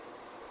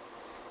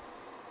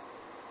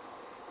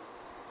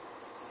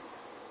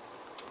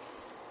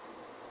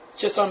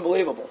 It's just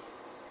unbelievable.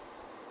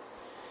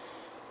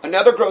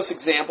 Another gross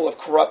example of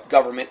corrupt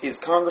government is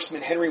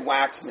Congressman Henry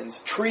Waxman's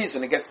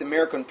treason against the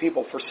American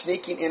people for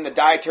sneaking in the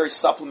dietary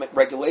supplement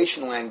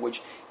regulation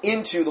language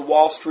into the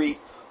Wall Street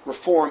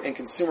Reform and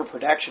Consumer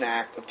Protection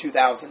Act of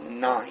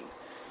 2009,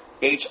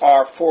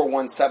 H.R.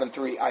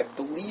 4173. I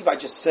believe I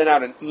just sent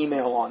out an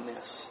email on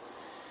this.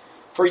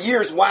 For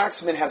years,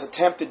 Waxman has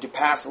attempted to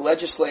pass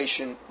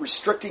legislation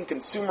restricting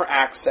consumer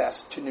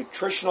access to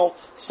nutritional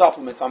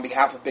supplements on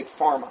behalf of Big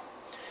Pharma.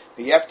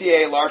 The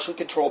FDA, largely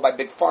controlled by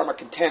Big Pharma,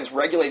 contends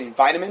regulating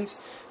vitamins,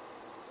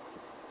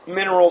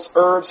 minerals,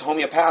 herbs,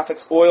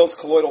 homeopathics, oils,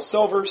 colloidal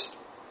silvers,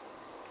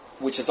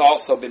 which has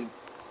also been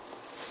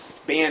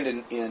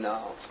banned in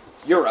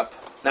Europe.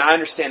 Now, I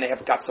understand they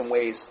have got some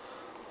ways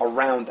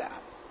around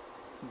that.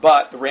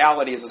 But the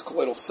reality is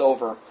colloidal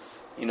silver,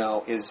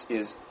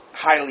 is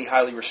highly,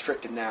 highly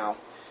restricted now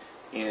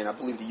in, I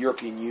believe, the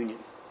European Union.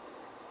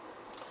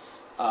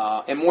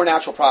 And more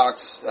natural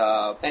products.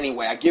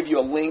 Anyway, I give you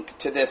a link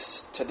to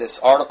this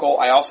article.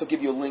 I also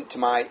give you a link to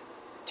my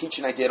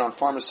teaching I did on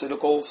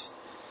pharmaceuticals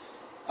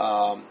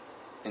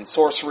and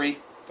sorcery,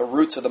 the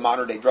roots of the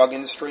modern-day drug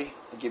industry.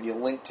 I'll give you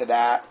a link to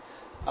that.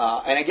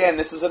 And again,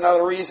 this is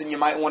another reason you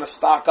might want to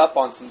stock up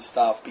on some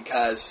stuff,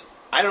 because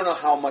I don't know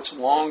how much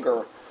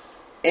longer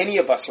any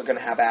of us are going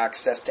to have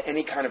access to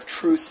any kind of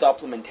true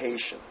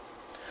supplementation,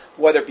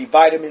 whether it be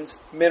vitamins,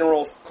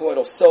 minerals,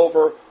 colloidal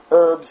silver,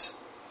 herbs.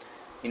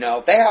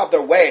 They have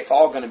their way. It's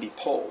all going to be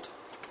pulled.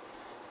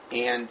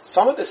 And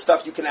some of this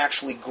stuff you can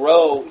actually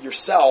grow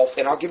yourself,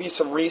 and I'll give you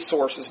some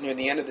resources near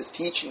the end of this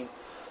teaching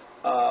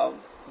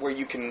where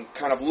you can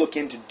kind of look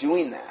into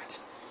doing that.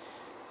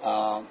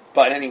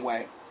 But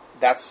anyway,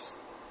 that's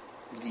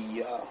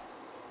the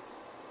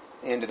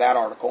end of that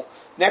article.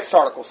 Next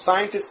article,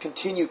 scientists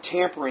continue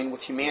tampering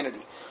with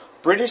humanity.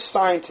 British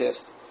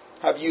scientists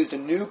have used a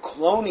new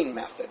cloning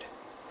method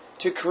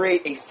to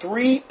create a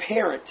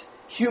 3-parent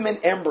human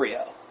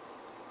embryo.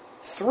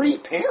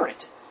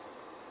 3-parent?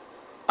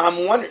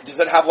 I'm wondering, does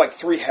it have like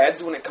 3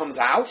 heads when it comes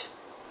out?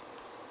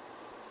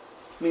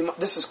 I mean,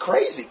 this is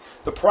crazy.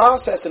 The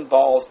process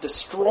involves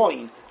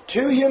destroying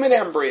 2 human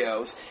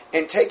embryos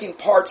and taking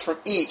parts from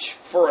each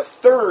for a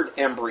 3rd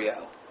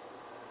embryo.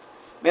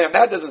 Man, if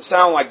that doesn't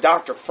sound like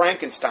Dr.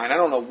 Frankenstein, I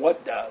don't know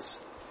what does.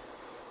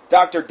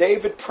 Dr.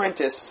 David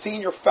Prentice,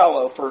 Senior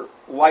Fellow for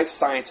Life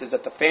Sciences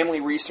at the Family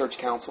Research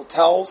Council,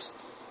 tells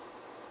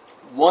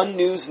One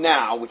News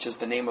Now, which is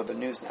the name of the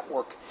news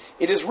network,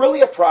 it is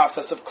really a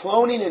process of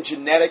cloning and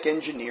genetic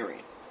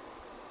engineering.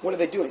 What are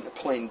they doing? They're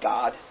playing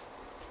God.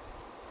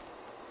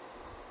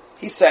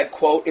 He said,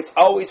 quote, it's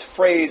always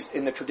phrased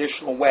in the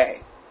traditional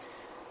way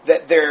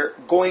that they're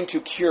going to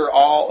cure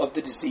all of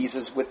the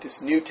diseases with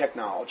this new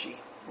technology.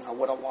 Now,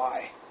 what a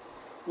lie.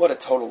 What a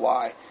total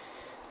lie.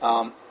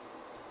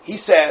 He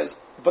says,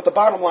 but the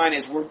bottom line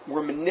is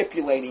we're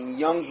manipulating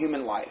young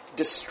human life,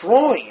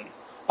 destroying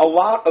a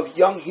lot of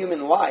young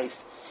human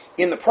life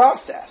in the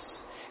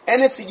process.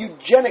 And it's a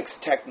eugenics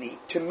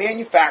technique to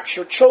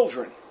manufacture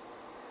children.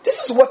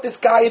 This is what this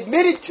guy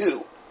admitted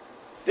to.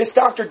 This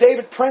Dr.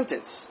 David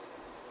Prentice.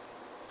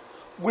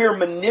 We're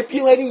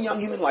manipulating young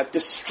human life,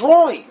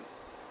 destroying,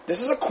 this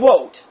is a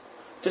quote,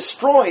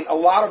 destroying a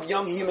lot of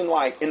young human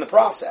life in the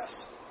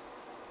process.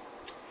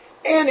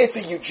 And it's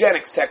a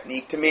eugenics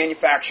technique to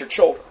manufacture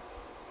children.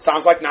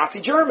 Sounds like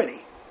Nazi Germany.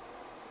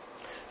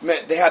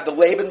 They had the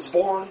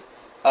Lebensborn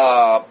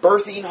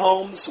birthing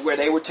homes where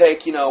they would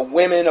take,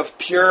 women of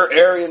pure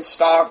Aryan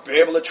stock, be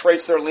able to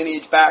trace their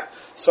lineage back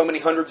so many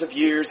hundreds of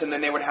years, and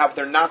then they would have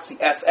their Nazi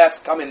SS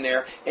come in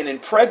there and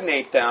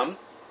impregnate them.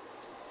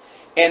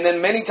 And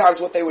then many times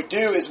what they would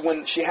do is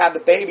when she had the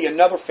baby,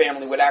 another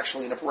family would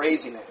actually end up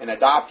raising it and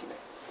adopting it.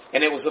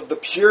 And it was of the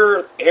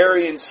pure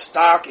Aryan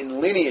stock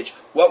and lineage.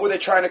 What were they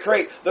trying to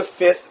create? The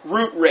 5th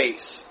root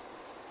race.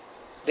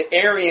 The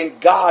Aryan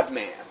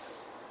God-man.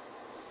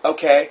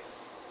 Okay?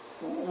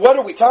 What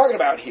are we talking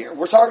about here?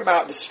 We're talking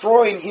about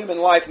destroying human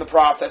life in the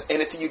process,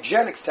 and it's a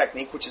eugenics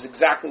technique, which is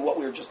exactly what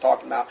we were just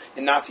talking about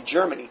in Nazi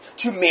Germany,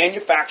 to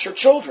manufacture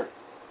children.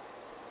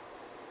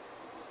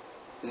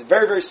 It's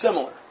very, very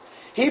similar.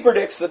 He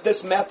predicts that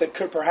this method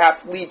could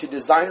perhaps lead to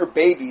designer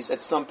babies at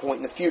some point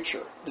in the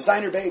future.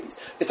 Designer babies.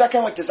 Is that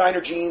kind of like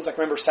designer jeans? Like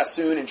remember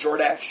Sassoon and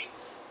Jordache?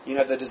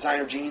 The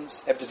designer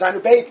jeans? They have designer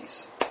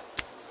babies.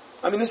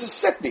 I mean, this is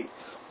sickening.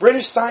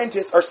 British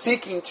scientists are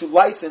seeking to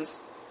license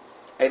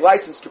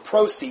to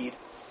proceed,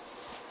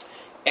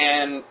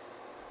 and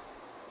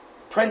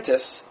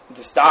Prentice,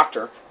 this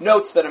doctor,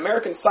 notes that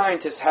American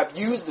scientists have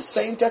used the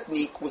same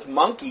technique with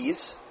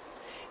monkeys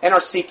and are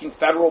seeking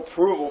federal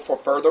approval for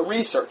further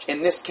research.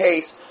 In this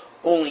case,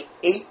 only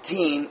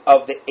 18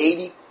 of the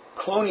 80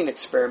 cloning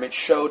experiments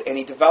showed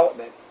any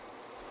development.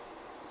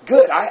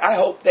 Good. I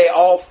hope they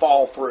all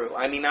fall through.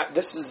 I mean,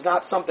 this is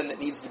not something that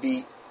needs to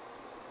be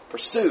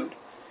pursued.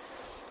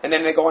 And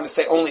then they go on to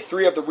say only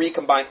 3 of the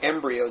recombined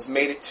embryos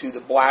made it to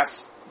the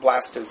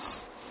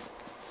blastocyte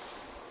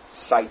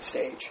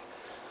stage.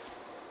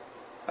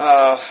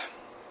 And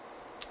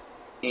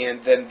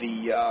then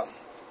the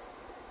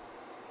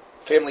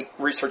Family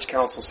Research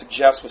Council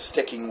suggests was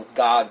sticking with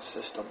God's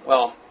system.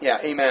 Well, yeah,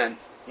 amen.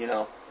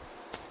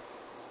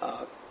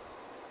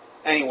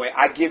 Anyway,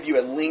 I give you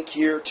a link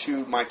here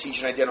to my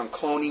teaching I did on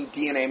cloning,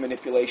 DNA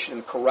manipulation,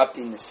 and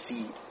corrupting the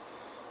seed.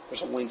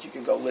 There's a link. You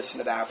can go listen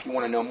to that if you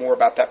want to know more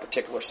about that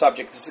particular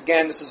subject. This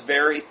is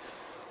very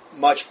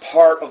much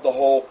part of the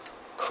whole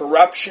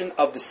corruption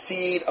of the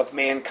seed of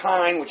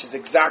mankind, which is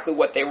exactly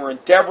what they were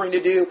endeavoring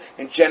to do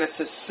in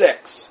Genesis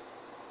 6.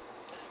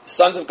 The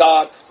sons of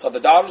God saw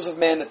the daughters of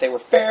men that they were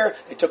fair.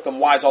 They took them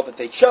wives all that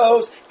they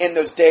chose. In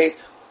those days,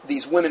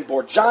 these women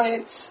bore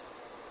giants,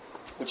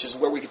 which is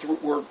where we get the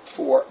root word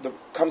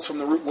comes from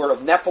the root word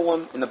of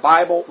Nephilim in the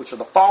Bible, which are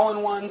the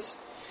fallen ones.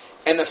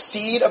 And the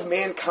seed of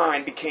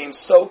mankind became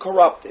so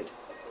corrupted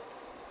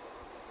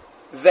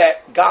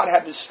that God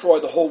had to destroy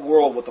the whole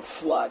world with a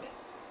flood,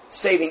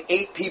 saving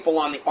 8 people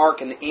on the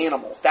ark and the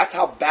animals. That's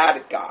how bad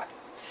it got.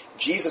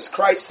 Jesus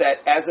Christ said,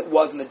 as it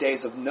was in the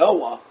days of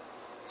Noah,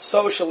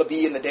 so shall it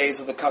be in the days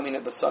of the coming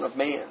of the Son of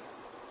Man.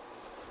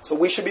 So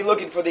we should be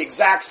looking for the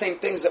exact same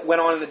things that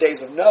went on in the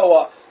days of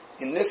Noah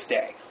in this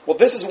day. Well,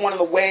 this is one of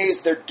the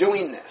ways they're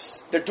doing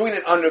this. They're doing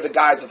it under the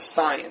guise of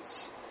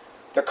science.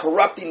 They're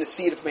corrupting the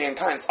seed of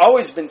mankind. It's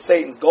always been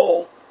Satan's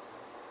goal.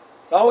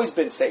 It's always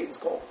been Satan's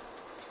goal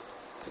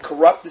to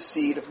corrupt the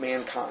seed of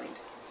mankind.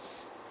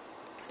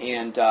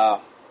 And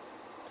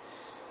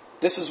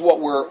this is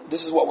what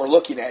we're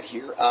looking at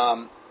here.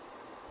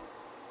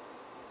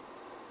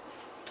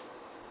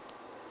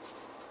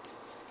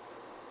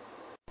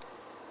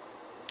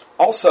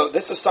 Also,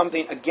 this is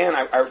something, again,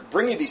 I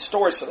bring you these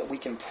stories so that we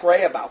can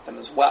pray about them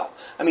as well.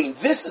 I mean,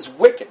 this is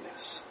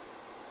wickedness.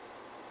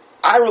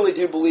 I really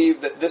do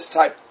believe that this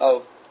type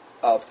of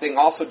thing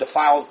also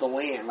defiles the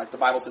land. Like the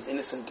Bible says,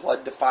 innocent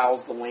blood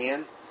defiles the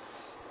land.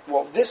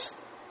 Well, this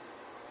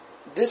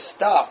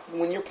stuff,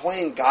 when you're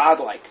playing God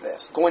like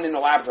this, going into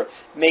a laboratory,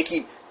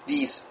 making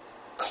these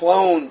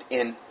cloned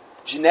and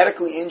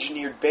genetically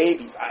engineered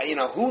babies,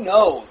 who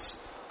knows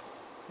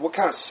what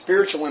kind of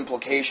spiritual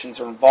implications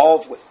are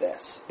involved with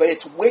this. But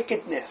it's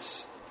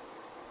wickedness.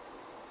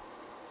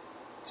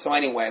 So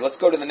anyway, let's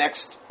go to the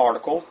next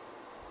article.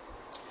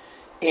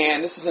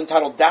 And this is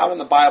entitled, Doubt in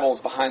the Bible is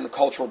Behind the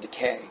Cultural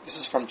Decay. This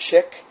is from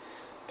Chick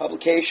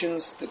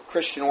Publications, the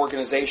Christian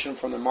organization,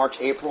 from the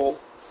March-April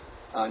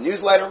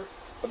newsletter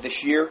of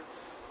this year.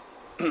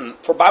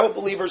 For Bible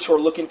believers who are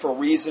looking for a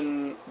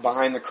reason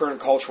behind the current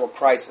cultural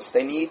crisis,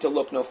 they need to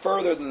look no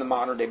further than the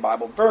modern-day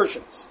Bible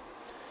versions.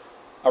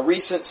 A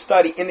recent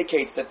study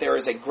indicates that there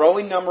is a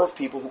growing number of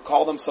people who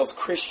call themselves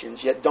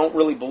Christians, yet don't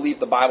really believe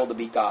the Bible to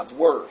be God's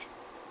Word.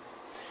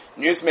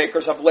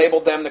 Newsmakers have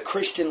labeled them the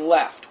Christian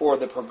left, or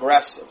the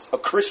progressives. A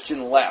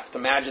Christian left,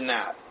 imagine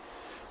that.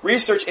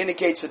 Research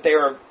indicates that they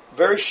are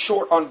very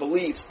short on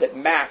beliefs that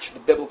match the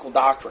biblical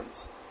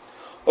doctrines.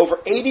 Over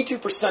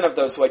 82% of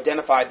those who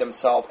identified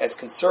themselves as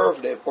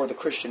conservative or the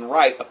Christian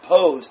right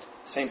opposed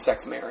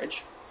same-sex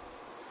marriage,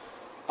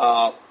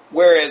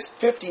 whereas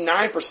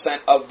 59%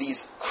 of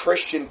these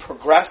Christian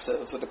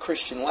progressives, or the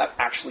Christian left,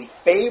 actually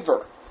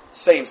favor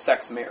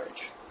same-sex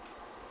marriage.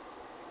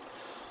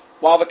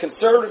 While the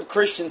conservative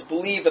Christians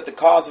believe that the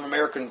cause of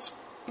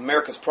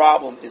America's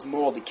problem is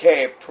moral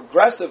decay,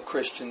 progressive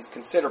Christians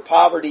consider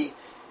poverty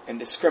and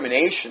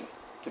discrimination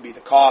to be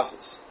the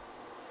causes.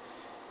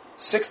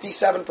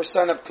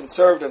 67% of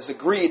conservatives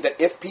agreed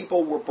that if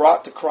people were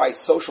brought to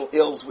Christ, social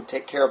ills would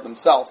take care of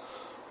themselves.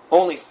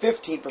 Only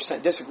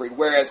 15% disagreed,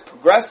 whereas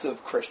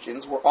progressive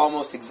Christians were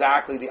almost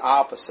exactly the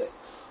opposite,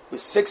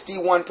 with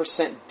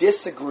 61%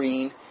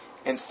 disagreeing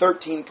and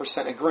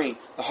 13% agreeing.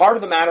 The heart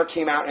of the matter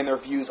came out in their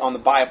views on the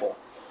Bible,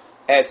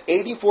 as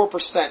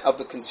 84% of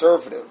the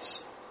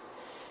conservatives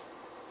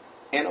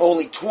and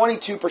only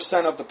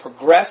 22% of the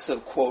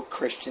progressive, quote,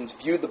 Christians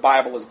viewed the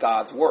Bible as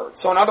God's Word.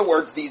 So in other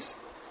words, these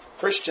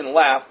Christian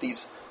left,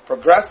 these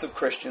progressive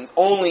Christians,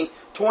 only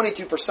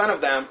 22%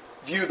 of them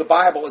view the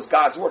Bible as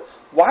God's Word.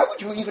 Why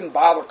would you even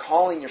bother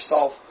calling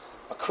yourself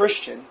a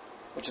Christian,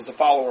 which is a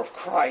follower of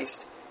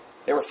Christ?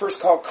 They were first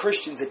called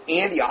Christians at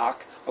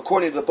Antioch,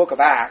 according to the book of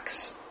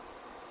Acts.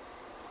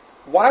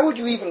 Why would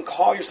you even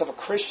call yourself a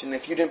Christian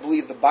if you didn't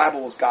believe the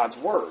Bible was God's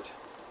Word?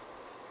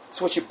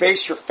 It's what you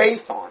base your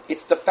faith on.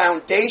 It's the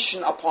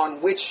foundation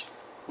upon which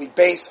we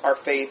base our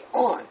faith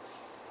on.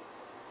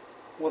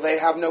 Well, they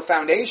have no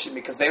foundation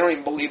because they don't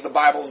even believe the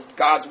Bible is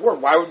God's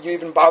Word. Why would you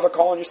even bother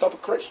calling yourself a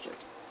Christian?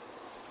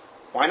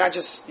 Why not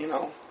just,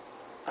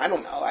 I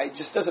don't know. It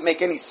just doesn't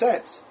make any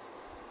sense.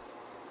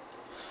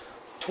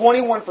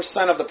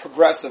 21% of the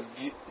progressive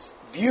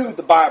viewed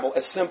the Bible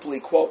as simply,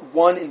 quote,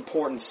 one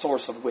important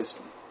source of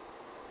wisdom.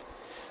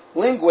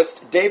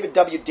 Linguist David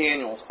W.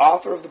 Daniels,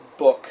 author of the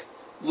book,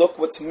 Look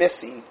What's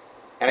Missing,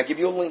 and I give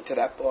you a link to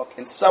that book,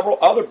 and several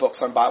other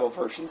books on Bible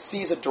versions,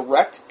 sees a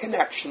direct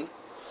connection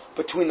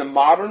between the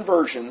modern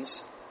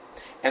versions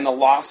and the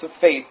loss of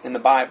faith in the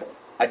Bible.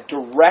 A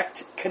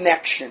direct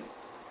connection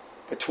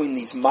between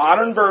these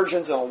modern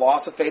versions and a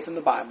loss of faith in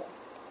the Bible.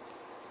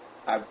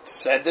 I've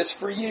said this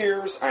for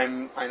years,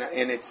 and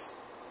it's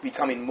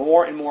becoming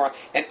more and more.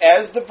 And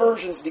as the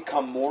versions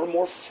become more and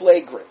more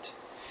flagrant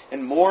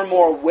and more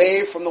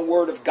away from the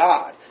Word of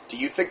God, do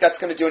you think that's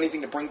going to do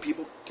anything to bring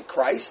people to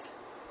Christ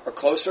or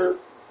closer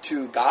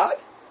to God?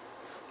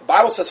 The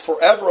Bible says,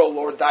 forever, O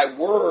Lord, thy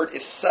word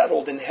is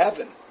settled in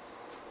heaven.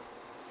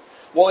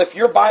 Well, if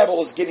your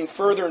Bible is getting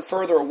further and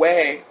further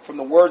away from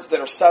the words that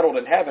are settled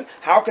in heaven,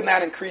 how can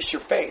that increase your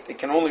faith? It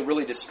can only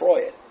really destroy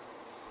it.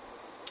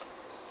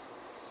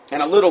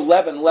 And a little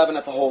leaven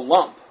leaveneth the whole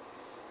lump.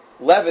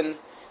 Leaven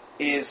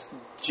is,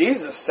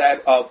 Jesus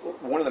said,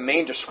 one of the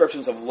main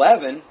descriptions of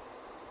leaven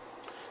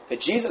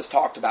that Jesus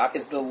talked about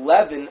is the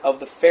leaven of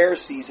the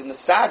Pharisees and the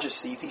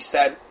Sadducees. He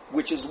said,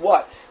 which is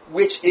what?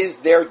 Which is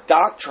their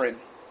doctrine.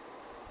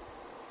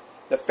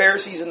 The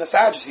Pharisees and the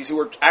Sadducees, who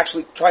were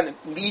actually trying to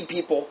lead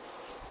people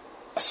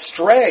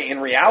astray in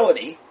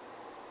reality,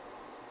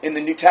 in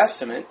the New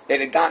Testament,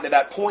 it had gotten to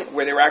that point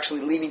where they were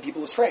actually leading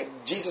people astray.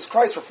 Jesus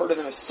Christ referred to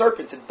them as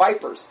serpents and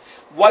vipers,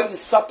 whitened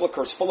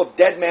sepulchres full of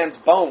dead man's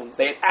bones.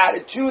 They had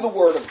added to the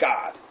Word of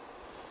God.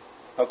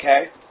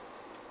 Okay?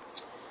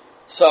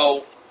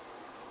 So,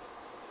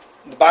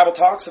 the Bible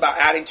talks about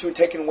adding to and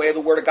taking away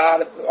the Word of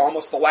God at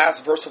almost the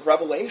last verse of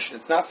Revelation.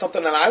 It's not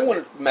something that I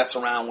want to mess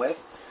around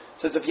with.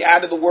 It says, if you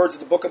add to the words of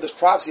the book of this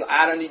prophecy, I'll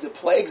add unto you the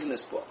plagues in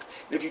this book.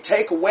 And if you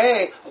take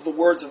away of the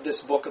words of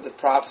this book of the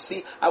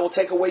prophecy, I will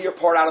take away your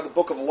part out of the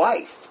book of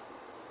life.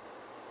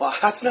 Well,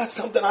 that's not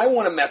something I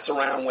want to mess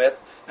around with.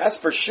 That's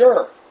for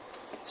sure.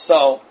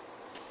 So,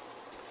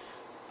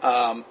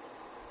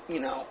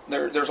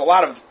 there's a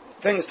lot of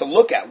things to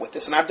look at with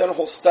this. And I've done a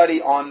whole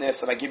study on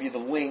this, and I give you the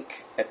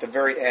link at the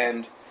very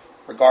end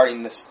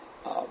regarding this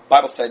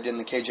Bible study I did in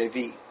the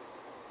KJV.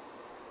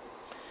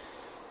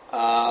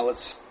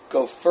 Let's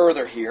go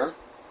further here.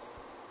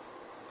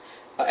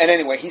 And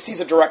anyway, he sees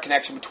a direct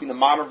connection between the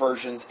modern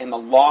versions and the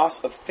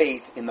loss of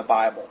faith in the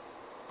Bible.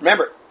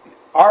 Remember,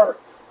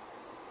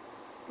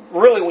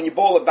 really when you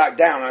boil it back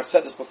down, and I've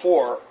said this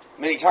before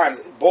many times,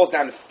 it boils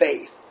down to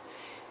faith.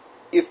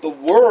 If the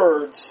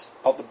words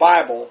of the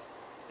Bible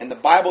and the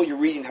Bible you're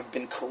reading have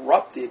been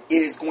corrupted,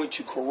 it is going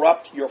to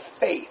corrupt your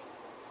faith.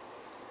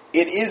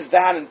 It is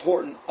that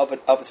important of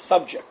a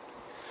subject.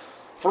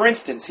 For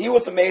instance, he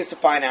was amazed to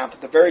find out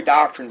that the very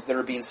doctrines that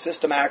are being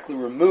systematically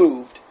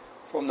removed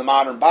from the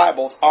modern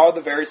Bibles are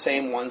the very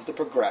same ones the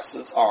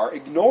progressives are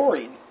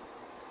ignoring.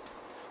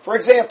 For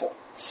example,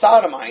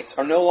 sodomites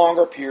are no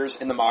longer appears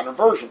in the modern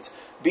versions,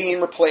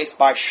 being replaced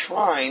by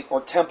shrine or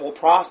temple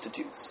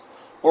prostitutes,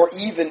 or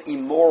even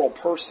immoral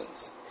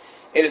persons.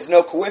 It is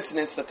no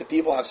coincidence that the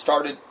people have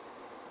started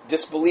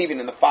disbelieving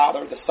in the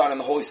Father, the Son,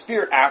 and the Holy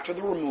Spirit after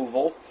the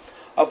removal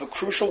of the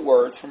crucial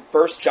words from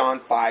 1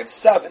 John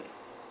 5:7.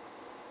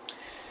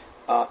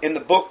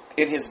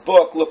 In his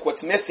book, Look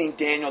What's Missing,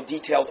 Daniel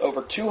details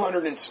over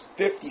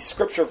 250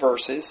 scripture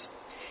verses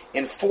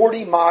in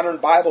 40 modern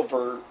Bible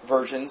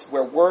versions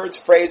where words,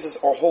 phrases,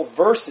 or whole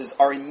verses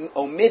are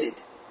omitted.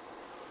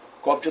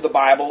 Go up to the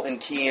Bible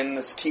and key in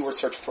this keyword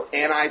search for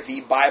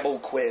NIV Bible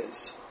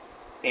Quiz.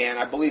 And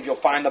I believe you'll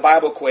find the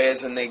Bible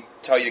quiz, and they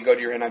tell you to go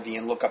to your NIV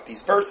and look up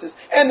these verses,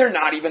 and they're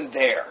not even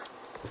there.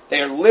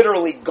 They are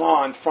literally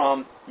gone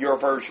from your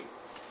version.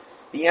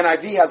 The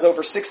NIV has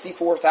over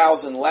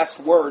 64,000 less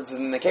words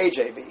than the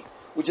KJV,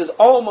 which is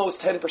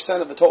almost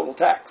 10% of the total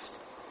text.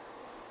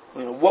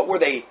 What were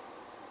they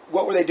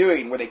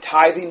doing? Were they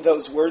tithing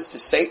those words to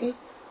Satan?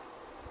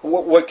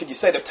 What could you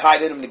say? They're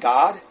tithing them to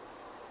God?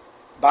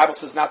 The Bible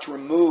says not to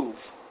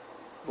remove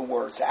the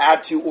words, to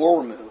add to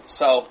or remove.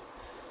 So,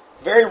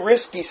 very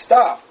risky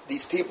stuff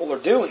these people are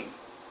doing.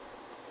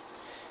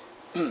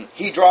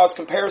 He draws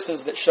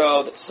comparisons that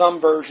show that some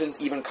versions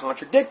even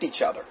contradict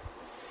each other.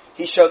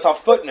 He shows how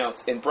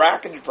footnotes and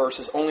bracketed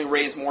verses only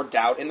raise more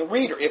doubt in the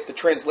reader. If the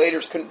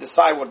translators couldn't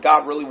decide what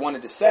God really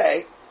wanted to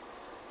say,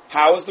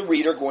 how is the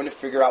reader going to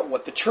figure out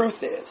what the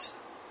truth is?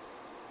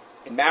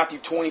 In Matthew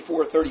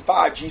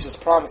 24:35, Jesus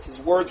promised his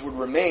words would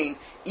remain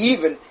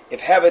even if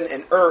heaven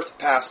and earth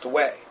passed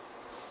away.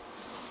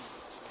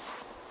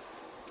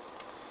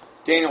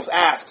 Daniels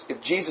asks,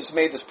 if Jesus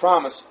made this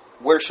promise,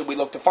 where should we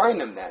look to find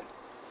them then?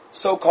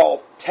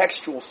 So-called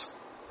textual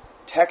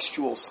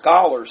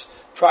scholars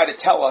try to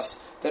tell us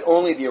that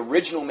only the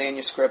original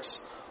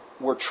manuscripts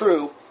were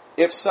true.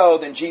 If so,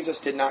 then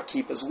Jesus did not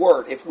keep his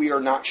word. If we are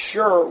not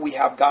sure we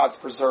have God's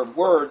preserved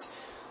words,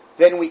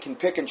 then we can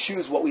pick and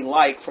choose what we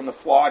like from the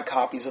flawed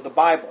copies of the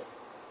Bible.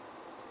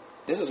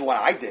 This is what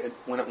I did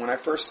when I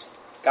first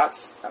when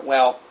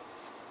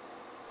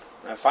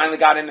I finally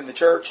got into the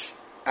church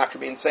after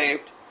being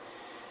saved.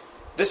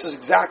 This is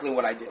exactly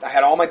what I did. I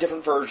had all my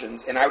different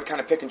versions, and I would kind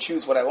of pick and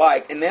choose what I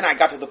liked. And then I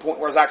got to the point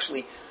where I was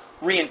actually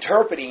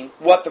reinterpreting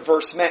what the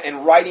verse meant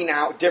and writing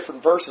out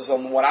different verses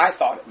on what I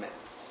thought it meant.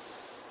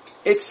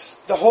 It's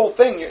the whole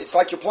thing. It's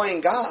like you're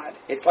playing God.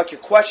 It's like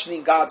you're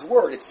questioning God's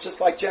word. It's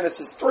just like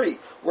Genesis 3,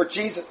 where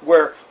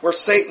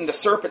Satan, the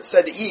serpent,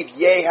 said to Eve,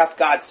 "Yea, hath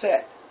God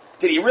said."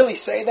 Did he really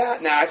say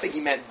that? No, I think he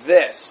meant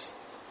this.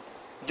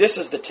 This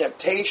is the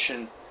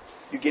temptation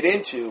you get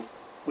into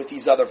with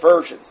these other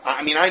versions.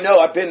 I mean, I know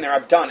I've been there,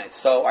 I've done it,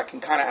 so I can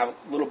kind of have a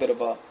little bit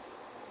of a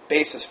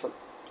basis for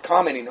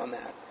commenting on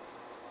that.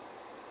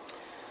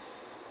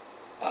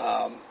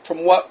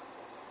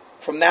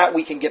 From that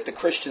we can get the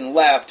Christian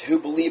left who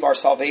believe our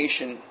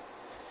salvation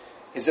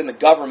is in the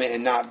government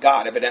and not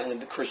God. Evidently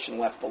the Christian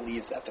left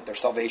believes that their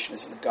salvation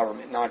is in the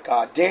government, not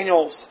God.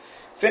 Daniels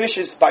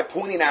finishes by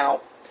pointing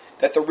out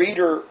that the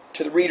reader,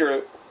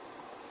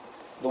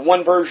 the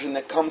one version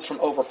that comes from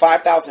over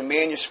 5,000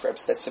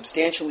 manuscripts that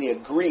substantially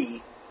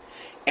agree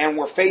and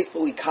were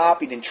faithfully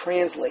copied and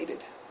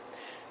translated.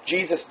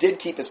 Jesus did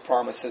keep his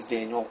promise, says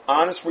Daniel.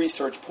 Honest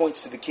research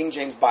points to the King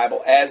James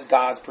Bible as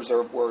God's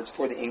preserved words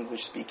for the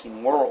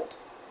English-speaking world.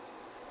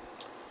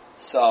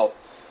 So,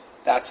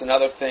 that's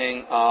another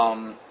thing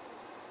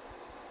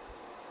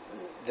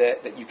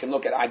that you can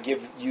look at. I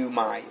give you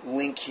my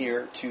link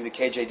here to the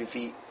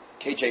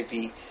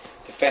KJV,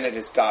 defended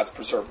as God's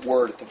preserved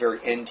word at the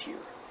very end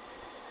here.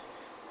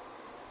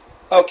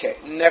 Okay,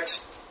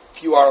 next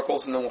few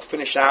articles, and then we'll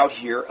finish out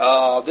here.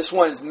 This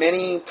one is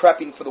Many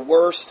Prepping for the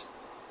Worst.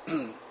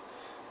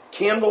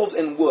 Candles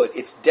and Wood.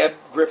 It's Deb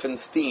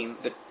Griffin's theme.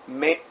 The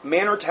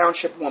Manor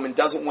Township woman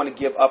doesn't want to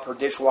give up her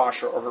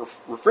dishwasher or her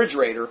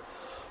refrigerator,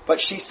 but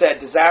she said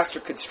disaster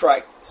could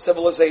strike.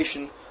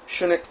 Civilization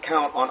shouldn't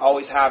count on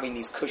always having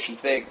these cushy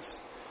things.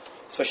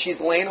 So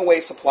she's laying away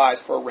supplies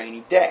for a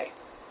rainy day.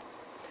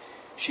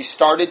 She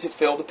started to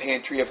fill the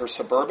pantry of her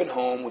suburban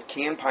home with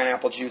canned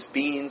pineapple juice,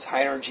 beans,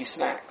 high-energy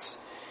snacks.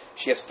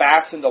 She has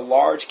fastened a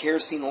large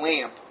kerosene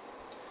lamp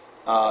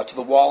to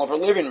the wall of her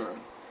living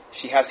room.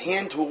 She has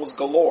hand tools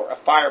galore, a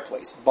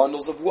fireplace,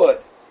 bundles of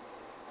wood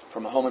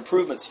from a home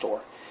improvement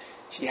store.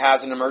 She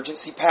has an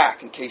emergency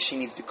pack in case she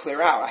needs to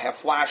clear out. I have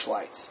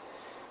flashlights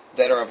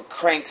that are of a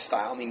crank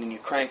style, meaning you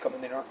crank them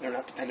and they're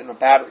not dependent on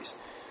batteries.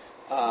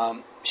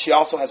 She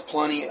also has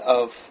plenty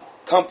of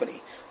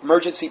company.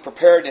 Emergency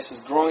preparedness is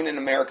growing in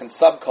American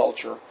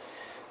subculture,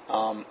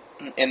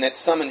 and that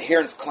some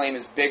adherents claim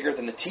is bigger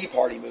than the Tea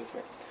Party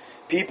movement.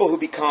 People who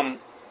become,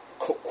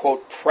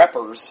 quote,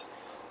 preppers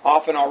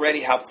often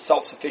already have a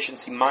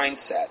self-sufficiency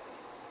mindset,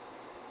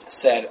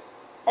 said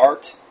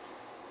Art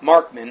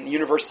Markman, the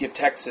University of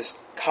Texas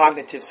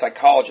cognitive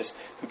psychologist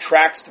who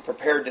tracks the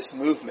preparedness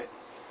movement.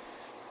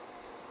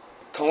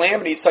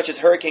 Calamities such as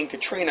Hurricane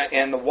Katrina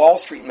and the Wall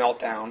Street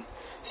meltdown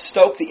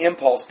stoke the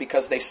impulse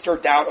because they stir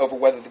doubt over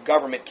whether the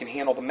government can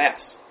handle the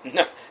mess.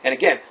 And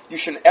again, you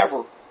shouldn't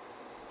ever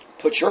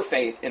put your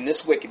faith in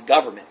this wicked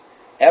government,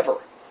 ever.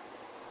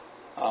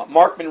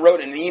 Markman wrote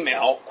in an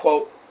email,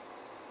 quote,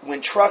 when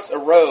trust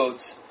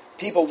erodes,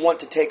 people want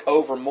to take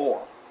over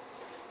more.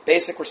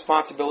 Basic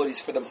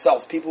responsibilities for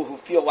themselves. People who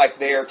feel like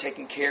they are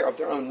taking care of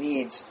their own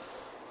needs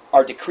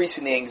are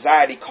decreasing the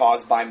anxiety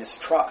caused by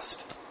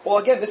mistrust. Well,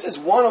 again, this is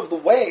one of the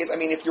ways. I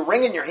mean, if you're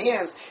wringing your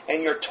hands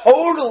and you're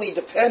totally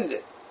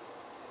dependent,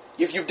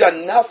 if you've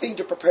done nothing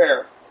to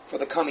prepare for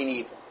the coming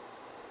evil,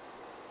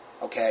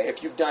 okay,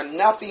 if you've done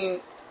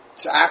nothing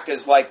to act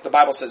as, like the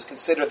Bible says,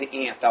 consider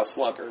the ant, thou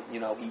sluggard.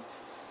 You know, he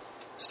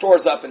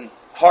stores up and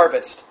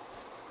harvest,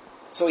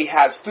 so he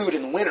has food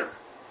in the winter.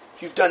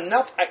 If you've done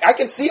nothing, I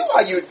can see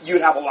why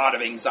you'd have a lot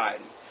of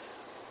anxiety,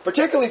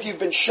 particularly if you've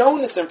been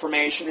shown this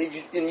information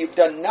and you've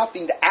done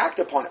nothing to act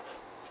upon it.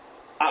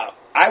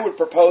 I would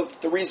propose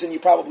that the reason you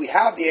probably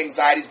have the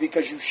anxiety is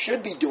because you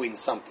should be doing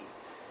something.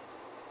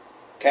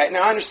 Okay?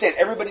 Now, I understand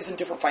everybody's in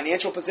different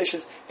financial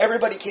positions.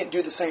 Everybody can't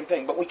do the same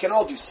thing, but we can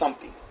all do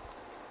something.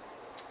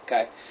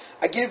 Okay?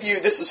 I give you,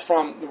 this is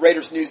from the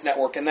Raiders News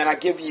Network, and then I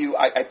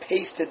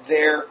pasted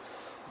their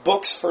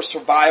books for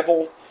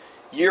survival,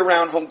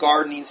 year-round home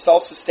gardening,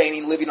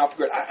 self-sustaining, living off the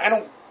grid. I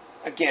don't,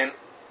 again,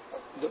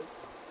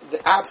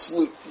 the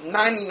absolute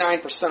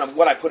 99% of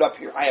what I put up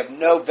here, I have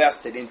no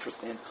vested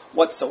interest in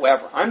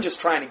whatsoever. I'm just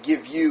trying to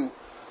give you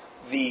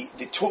the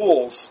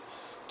tools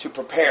to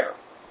prepare,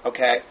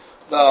 okay?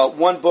 The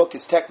one book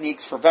is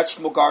Techniques for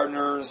Vegetable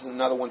Gardeners,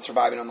 another one,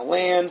 Surviving on the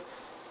Land,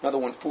 another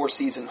one,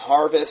 4-Season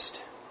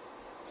Harvest,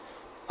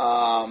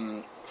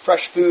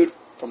 Fresh Food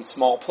from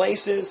Small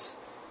Places,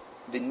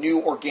 The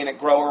New Organic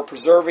Grower,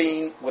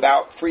 Preserving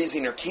Without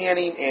Freezing or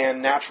Canning,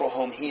 and Natural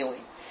Home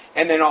Healing.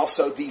 And then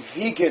also the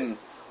Vegan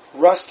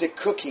Rustic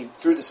Cooking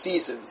Through the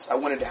Seasons. I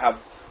wanted to have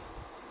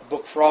a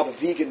book for all the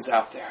vegans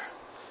out there.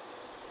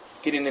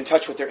 Getting in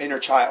touch with their inner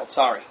child.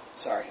 Sorry.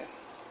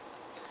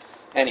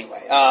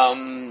 Anyway,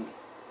 I'm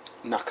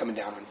not coming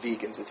down on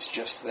vegans. It's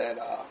just that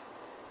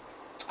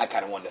I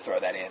kind of wanted to throw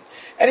that in.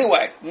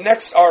 Anyway,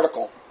 next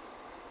article.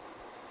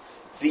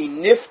 The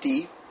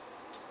nifty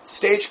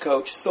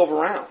Stagecoach Silver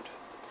Round.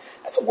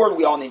 That's a word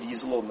we all need to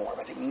use a little more of.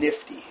 I think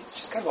nifty. It's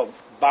just kind of a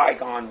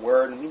bygone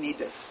word, and we need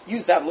to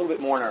use that a little bit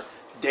more in our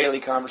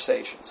daily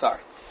conversation. Sorry.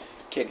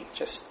 Kidding.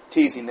 Just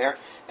teasing there.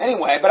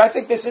 Anyway, but I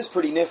think this is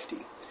pretty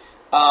nifty.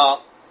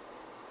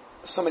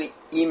 Somebody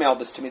emailed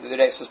this to me the other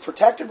day. It says,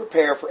 protect and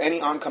prepare for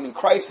any oncoming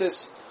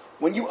crisis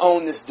when you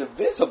own this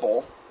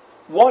divisible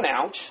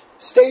 1-ounce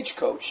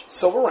Stagecoach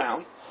Silver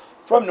Round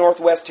from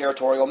Northwest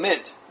Territorial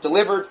Mint.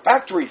 Delivered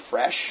factory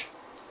fresh.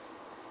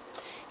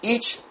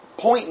 Each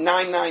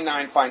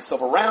 .999 fine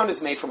silver round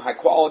is made from high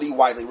quality,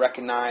 widely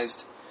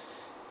recognized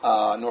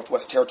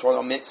Northwest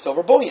Territorial Mint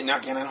silver bullion. Now,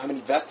 again, I don't have any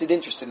vested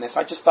interest in this.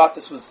 I just thought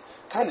this was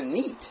kind of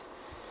neat.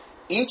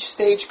 Each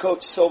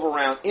Stagecoach silver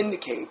round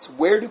indicates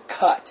where to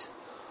cut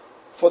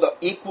for the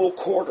equal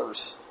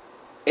quarters.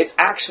 It's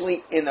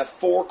actually in a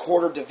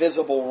 4-quarter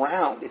divisible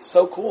round. It's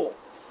so cool.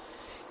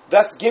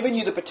 Thus giving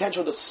you the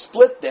potential to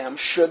split them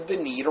should the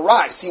need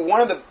arise. See,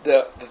 one of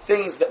the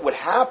things that would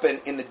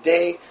happen in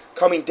the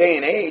coming day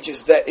and age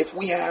is that if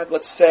we had,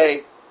 let's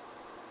say,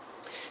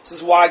 this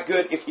is why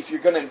good, if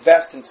you're going to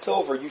invest in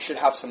silver, you should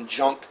have some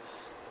junk,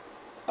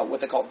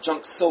 what they call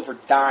junk silver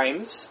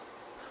dimes,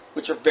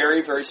 which are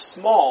very, very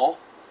small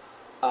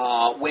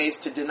ways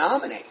to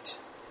denominate.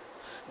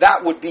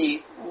 That would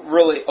be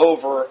really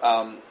over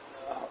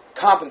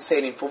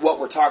compensating for what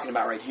we're talking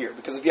about right here.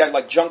 Because if you had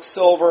like junk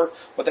silver,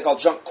 what they call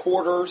junk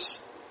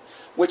quarters,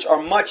 which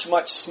are much,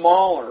 much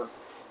smaller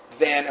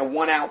than a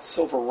 1-ounce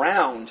silver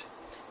round,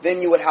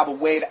 then you would have a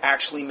way to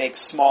actually make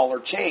smaller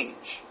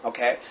change.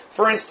 Okay?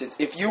 For instance,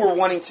 if you were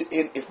wanting to,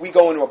 if we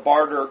go into a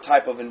barter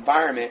type of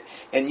environment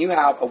and you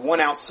have a 1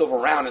 ounce silver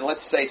round, and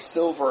let's say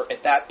silver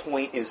at that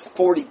point is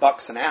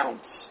 $40 an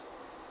ounce,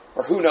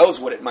 or who knows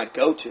what it might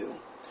go to,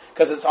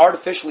 because it's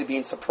artificially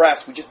being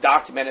suppressed. We just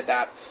documented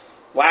that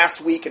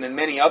last week, and in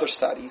many other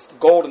studies, the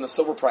gold and the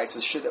silver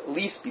prices should at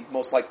least be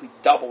most likely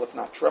double, if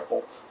not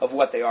triple, of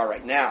what they are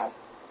right now.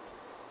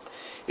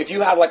 If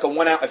you have like a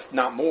 1 ounce, if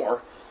not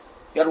more,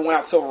 you had a 1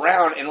 ounce silver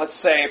round, and let's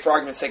say, for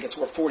argument's sake, it's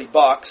worth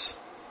 $40,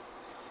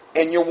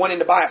 and you're wanting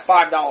to buy a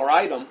 $5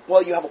 item,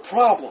 well, you have a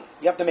problem.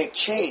 You have to make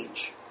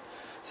change.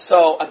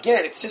 So,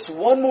 again, it's just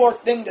one more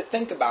thing to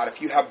think about.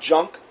 If you have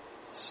junk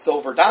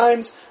silver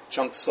dimes,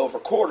 junk silver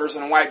quarters,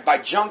 and by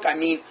junk I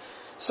mean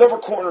silver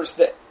quarters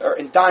that are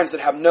in dimes that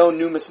have no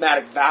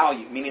numismatic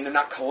value, meaning they're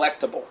not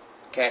collectible.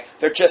 Okay,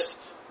 they're just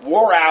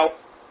wore out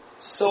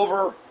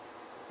silver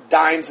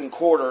dimes and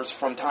quarters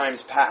from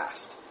times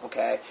past.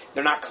 Okay,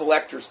 they're not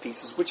collector's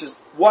pieces, which is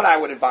what I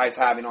would advise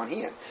having on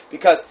hand,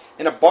 because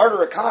in a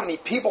barter economy,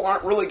 people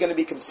aren't really going to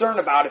be concerned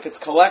about if it's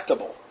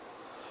collectible.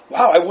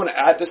 Wow, I want to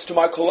add this to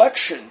my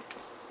collection.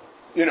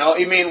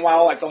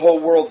 Meanwhile, like the whole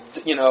world's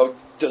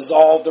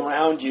dissolved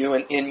around you,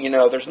 and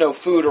there's no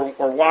food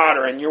or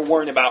water, and you're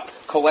worrying about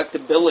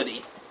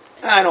collectability.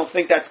 I don't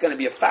think that's going to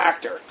be a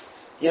factor.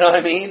 You know what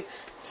I mean?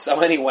 So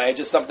anyway,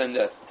 just something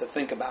to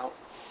think about.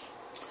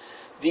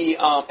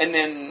 And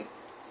then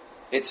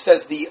it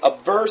says the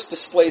obverse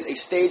displays a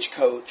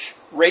stagecoach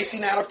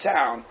racing out of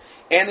town,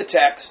 and the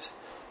text,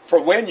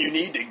 "For when you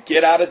need to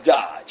get out of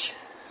Dodge."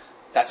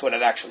 That's what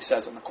it actually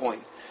says on the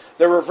coin.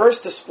 The reverse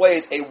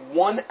displays a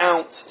 1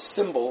 ounce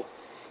symbol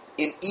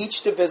in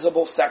each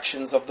divisible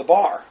sections of the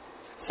bar.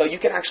 So you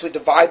can actually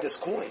divide this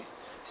coin.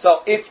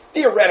 So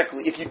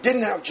theoretically, if you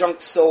didn't have junk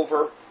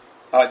silver,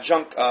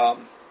 junk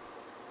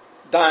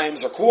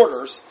dimes or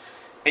quarters,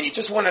 and you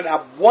just wanted to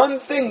have one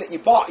thing that you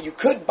bought, you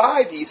could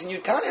buy these and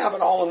you'd kind of have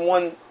it all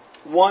in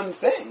one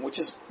thing, which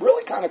is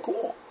really kind of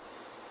cool.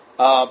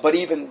 But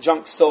even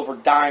junk silver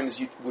dimes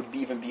would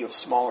even be of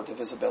smaller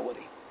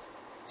divisibility.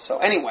 So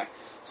anyway,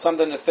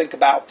 something to think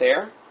about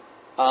there.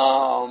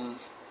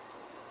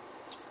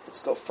 Let's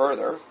go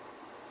further.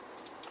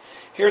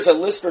 Here's a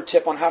listener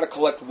tip on how to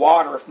collect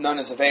water if none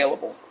is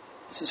available.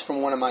 This is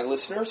from one of my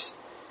listeners.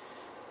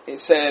 It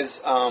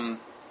says,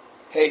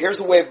 hey, here's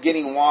a way of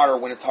getting water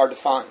when it's hard to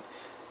find.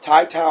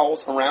 Tie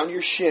towels around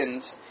your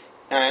shins,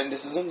 and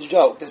this isn't a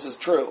joke, this is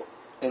true,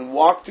 and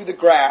walk through the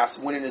grass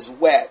when it is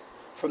wet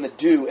from the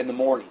dew in the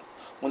morning.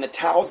 When the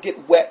towels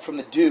get wet from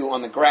the dew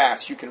on the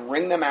grass, you can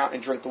wring them out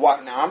and drink the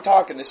water. Now, I'm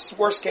talking, this is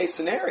worst case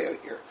scenario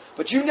here.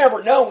 But you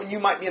never know when you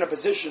might be in a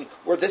position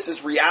where this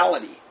is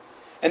reality.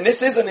 And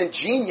this is an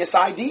ingenious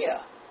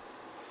idea.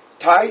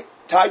 Tie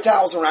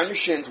towels around your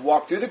shins,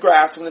 walk through the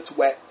grass when it's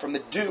wet from the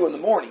dew in the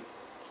morning.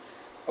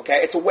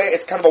 Okay,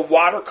 it's kind of a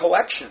water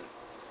collection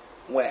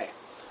way.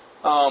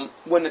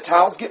 When the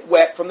towels get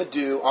wet from the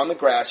dew on the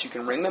grass, you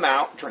can wring them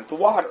out, drink the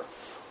water.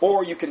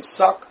 Or you can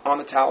suck on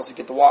the towels to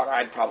get the water.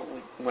 I'd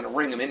probably want to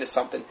wring them into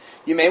something.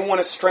 You may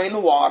want to strain the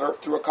water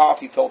through a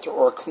coffee filter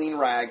or a clean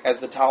rag, as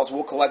the towels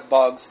will collect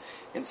bugs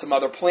and some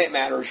other plant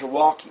matter as you're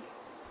walking.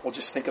 We'll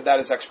just think of that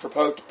as extra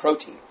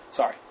protein.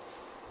 Sorry.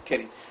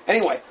 Kidding.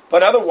 Anyway,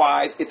 but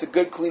otherwise, it's a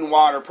good clean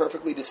water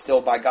perfectly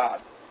distilled by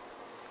God.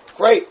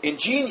 Great.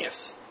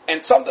 Ingenious.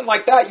 And something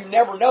like that, you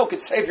never know,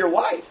 could save your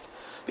life.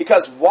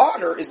 Because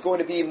water is going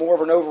to be more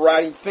of an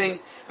overriding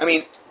thing. I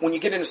mean, when you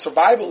get into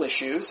survival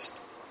issues,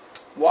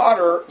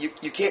 water,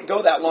 you can't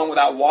go that long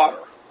without water.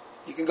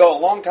 You can go a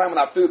long time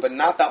without food, but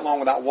not that long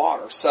without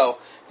water. So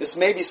this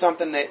may be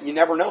something that you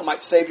never know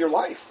might save your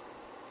life.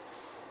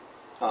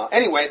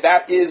 Anyway,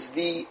 that is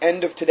the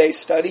end of today's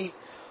study.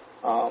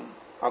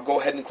 I'll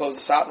go ahead and close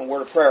this out in a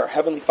word of prayer.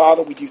 Heavenly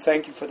Father, we do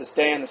thank you for this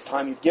day and this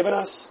time you've given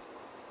us.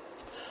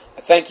 I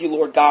thank you,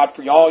 Lord God,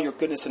 for all your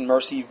goodness and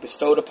mercy you've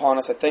bestowed upon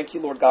us. I thank you,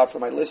 Lord God, for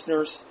my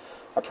listeners.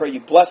 I pray you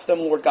bless them,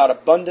 Lord God,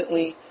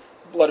 abundantly.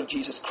 The blood of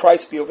Jesus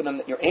Christ be over them,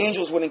 that your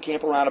angels would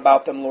encamp around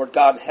about them, Lord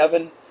God, in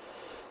heaven.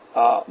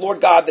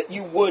 Lord God, that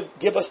you would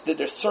give us the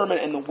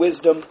discernment and the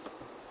wisdom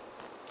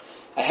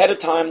ahead of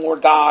time,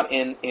 Lord God,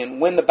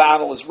 and when the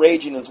battle is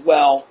raging as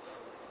well,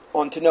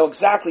 on to know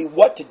exactly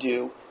what to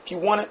do. If you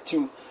want it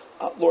to,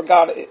 Lord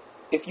God,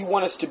 if you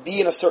want us to be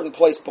in a certain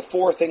place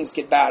before things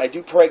get bad, I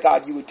do pray,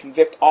 God, you would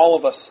convict all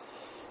of us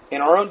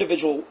in our own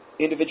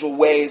individual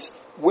ways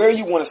where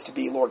you want us to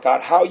be, Lord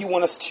God, how you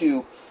want us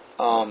to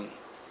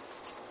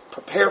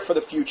prepare for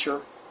the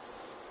future,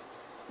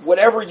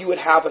 whatever you would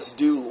have us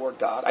do, Lord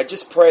God. I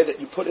just pray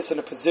that you put us in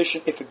a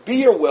position, if it be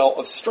your will,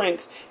 of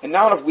strength and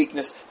not of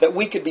weakness, that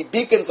we could be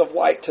beacons of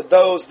light to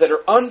those that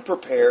are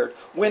unprepared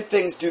when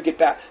things do get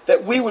bad,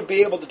 that we would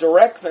be able to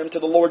direct them to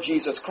the Lord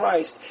Jesus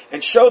Christ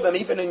and show them,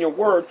 even in your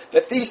word,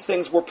 that these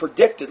things were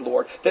predicted,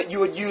 Lord, that you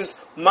would use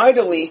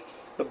mightily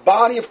the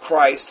body of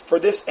Christ for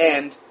this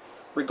end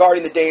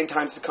regarding the day and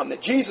times to come,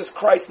 that Jesus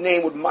Christ's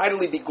name would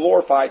mightily be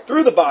glorified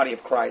through the body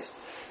of Christ,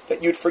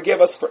 that you'd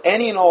forgive us for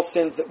any and all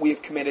sins that we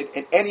have committed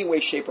in any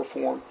way, shape, or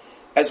form.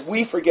 as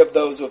we forgive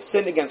those who have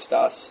sinned against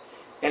us.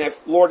 And if,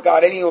 Lord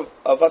God, any of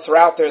us are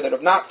out there that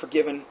have not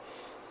forgiven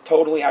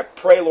totally, I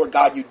pray, Lord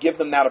God, you'd give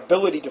them that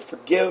ability to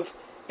forgive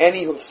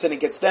any who have sinned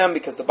against them,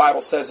 because the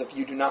Bible says if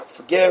you do not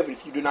forgive,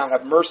 if you do not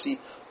have mercy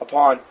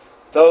upon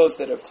those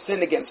that have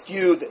sinned against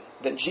you,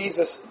 then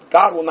Jesus,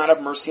 God will not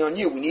have mercy on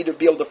you. We need to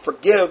be able to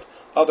forgive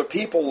other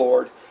people,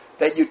 Lord,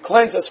 that you'd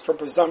cleanse us from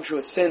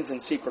presumptuous sins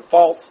and secret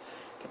faults,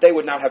 that they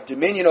would not have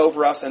dominion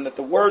over us, and that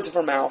the words of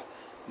our mouth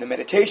and the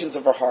meditations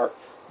of our heart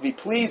would be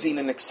pleasing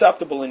and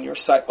acceptable in your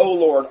sight, O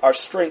Lord, our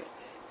strength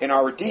and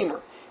our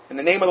Redeemer. In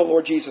the name of the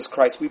Lord Jesus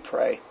Christ we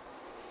pray.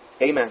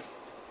 Amen.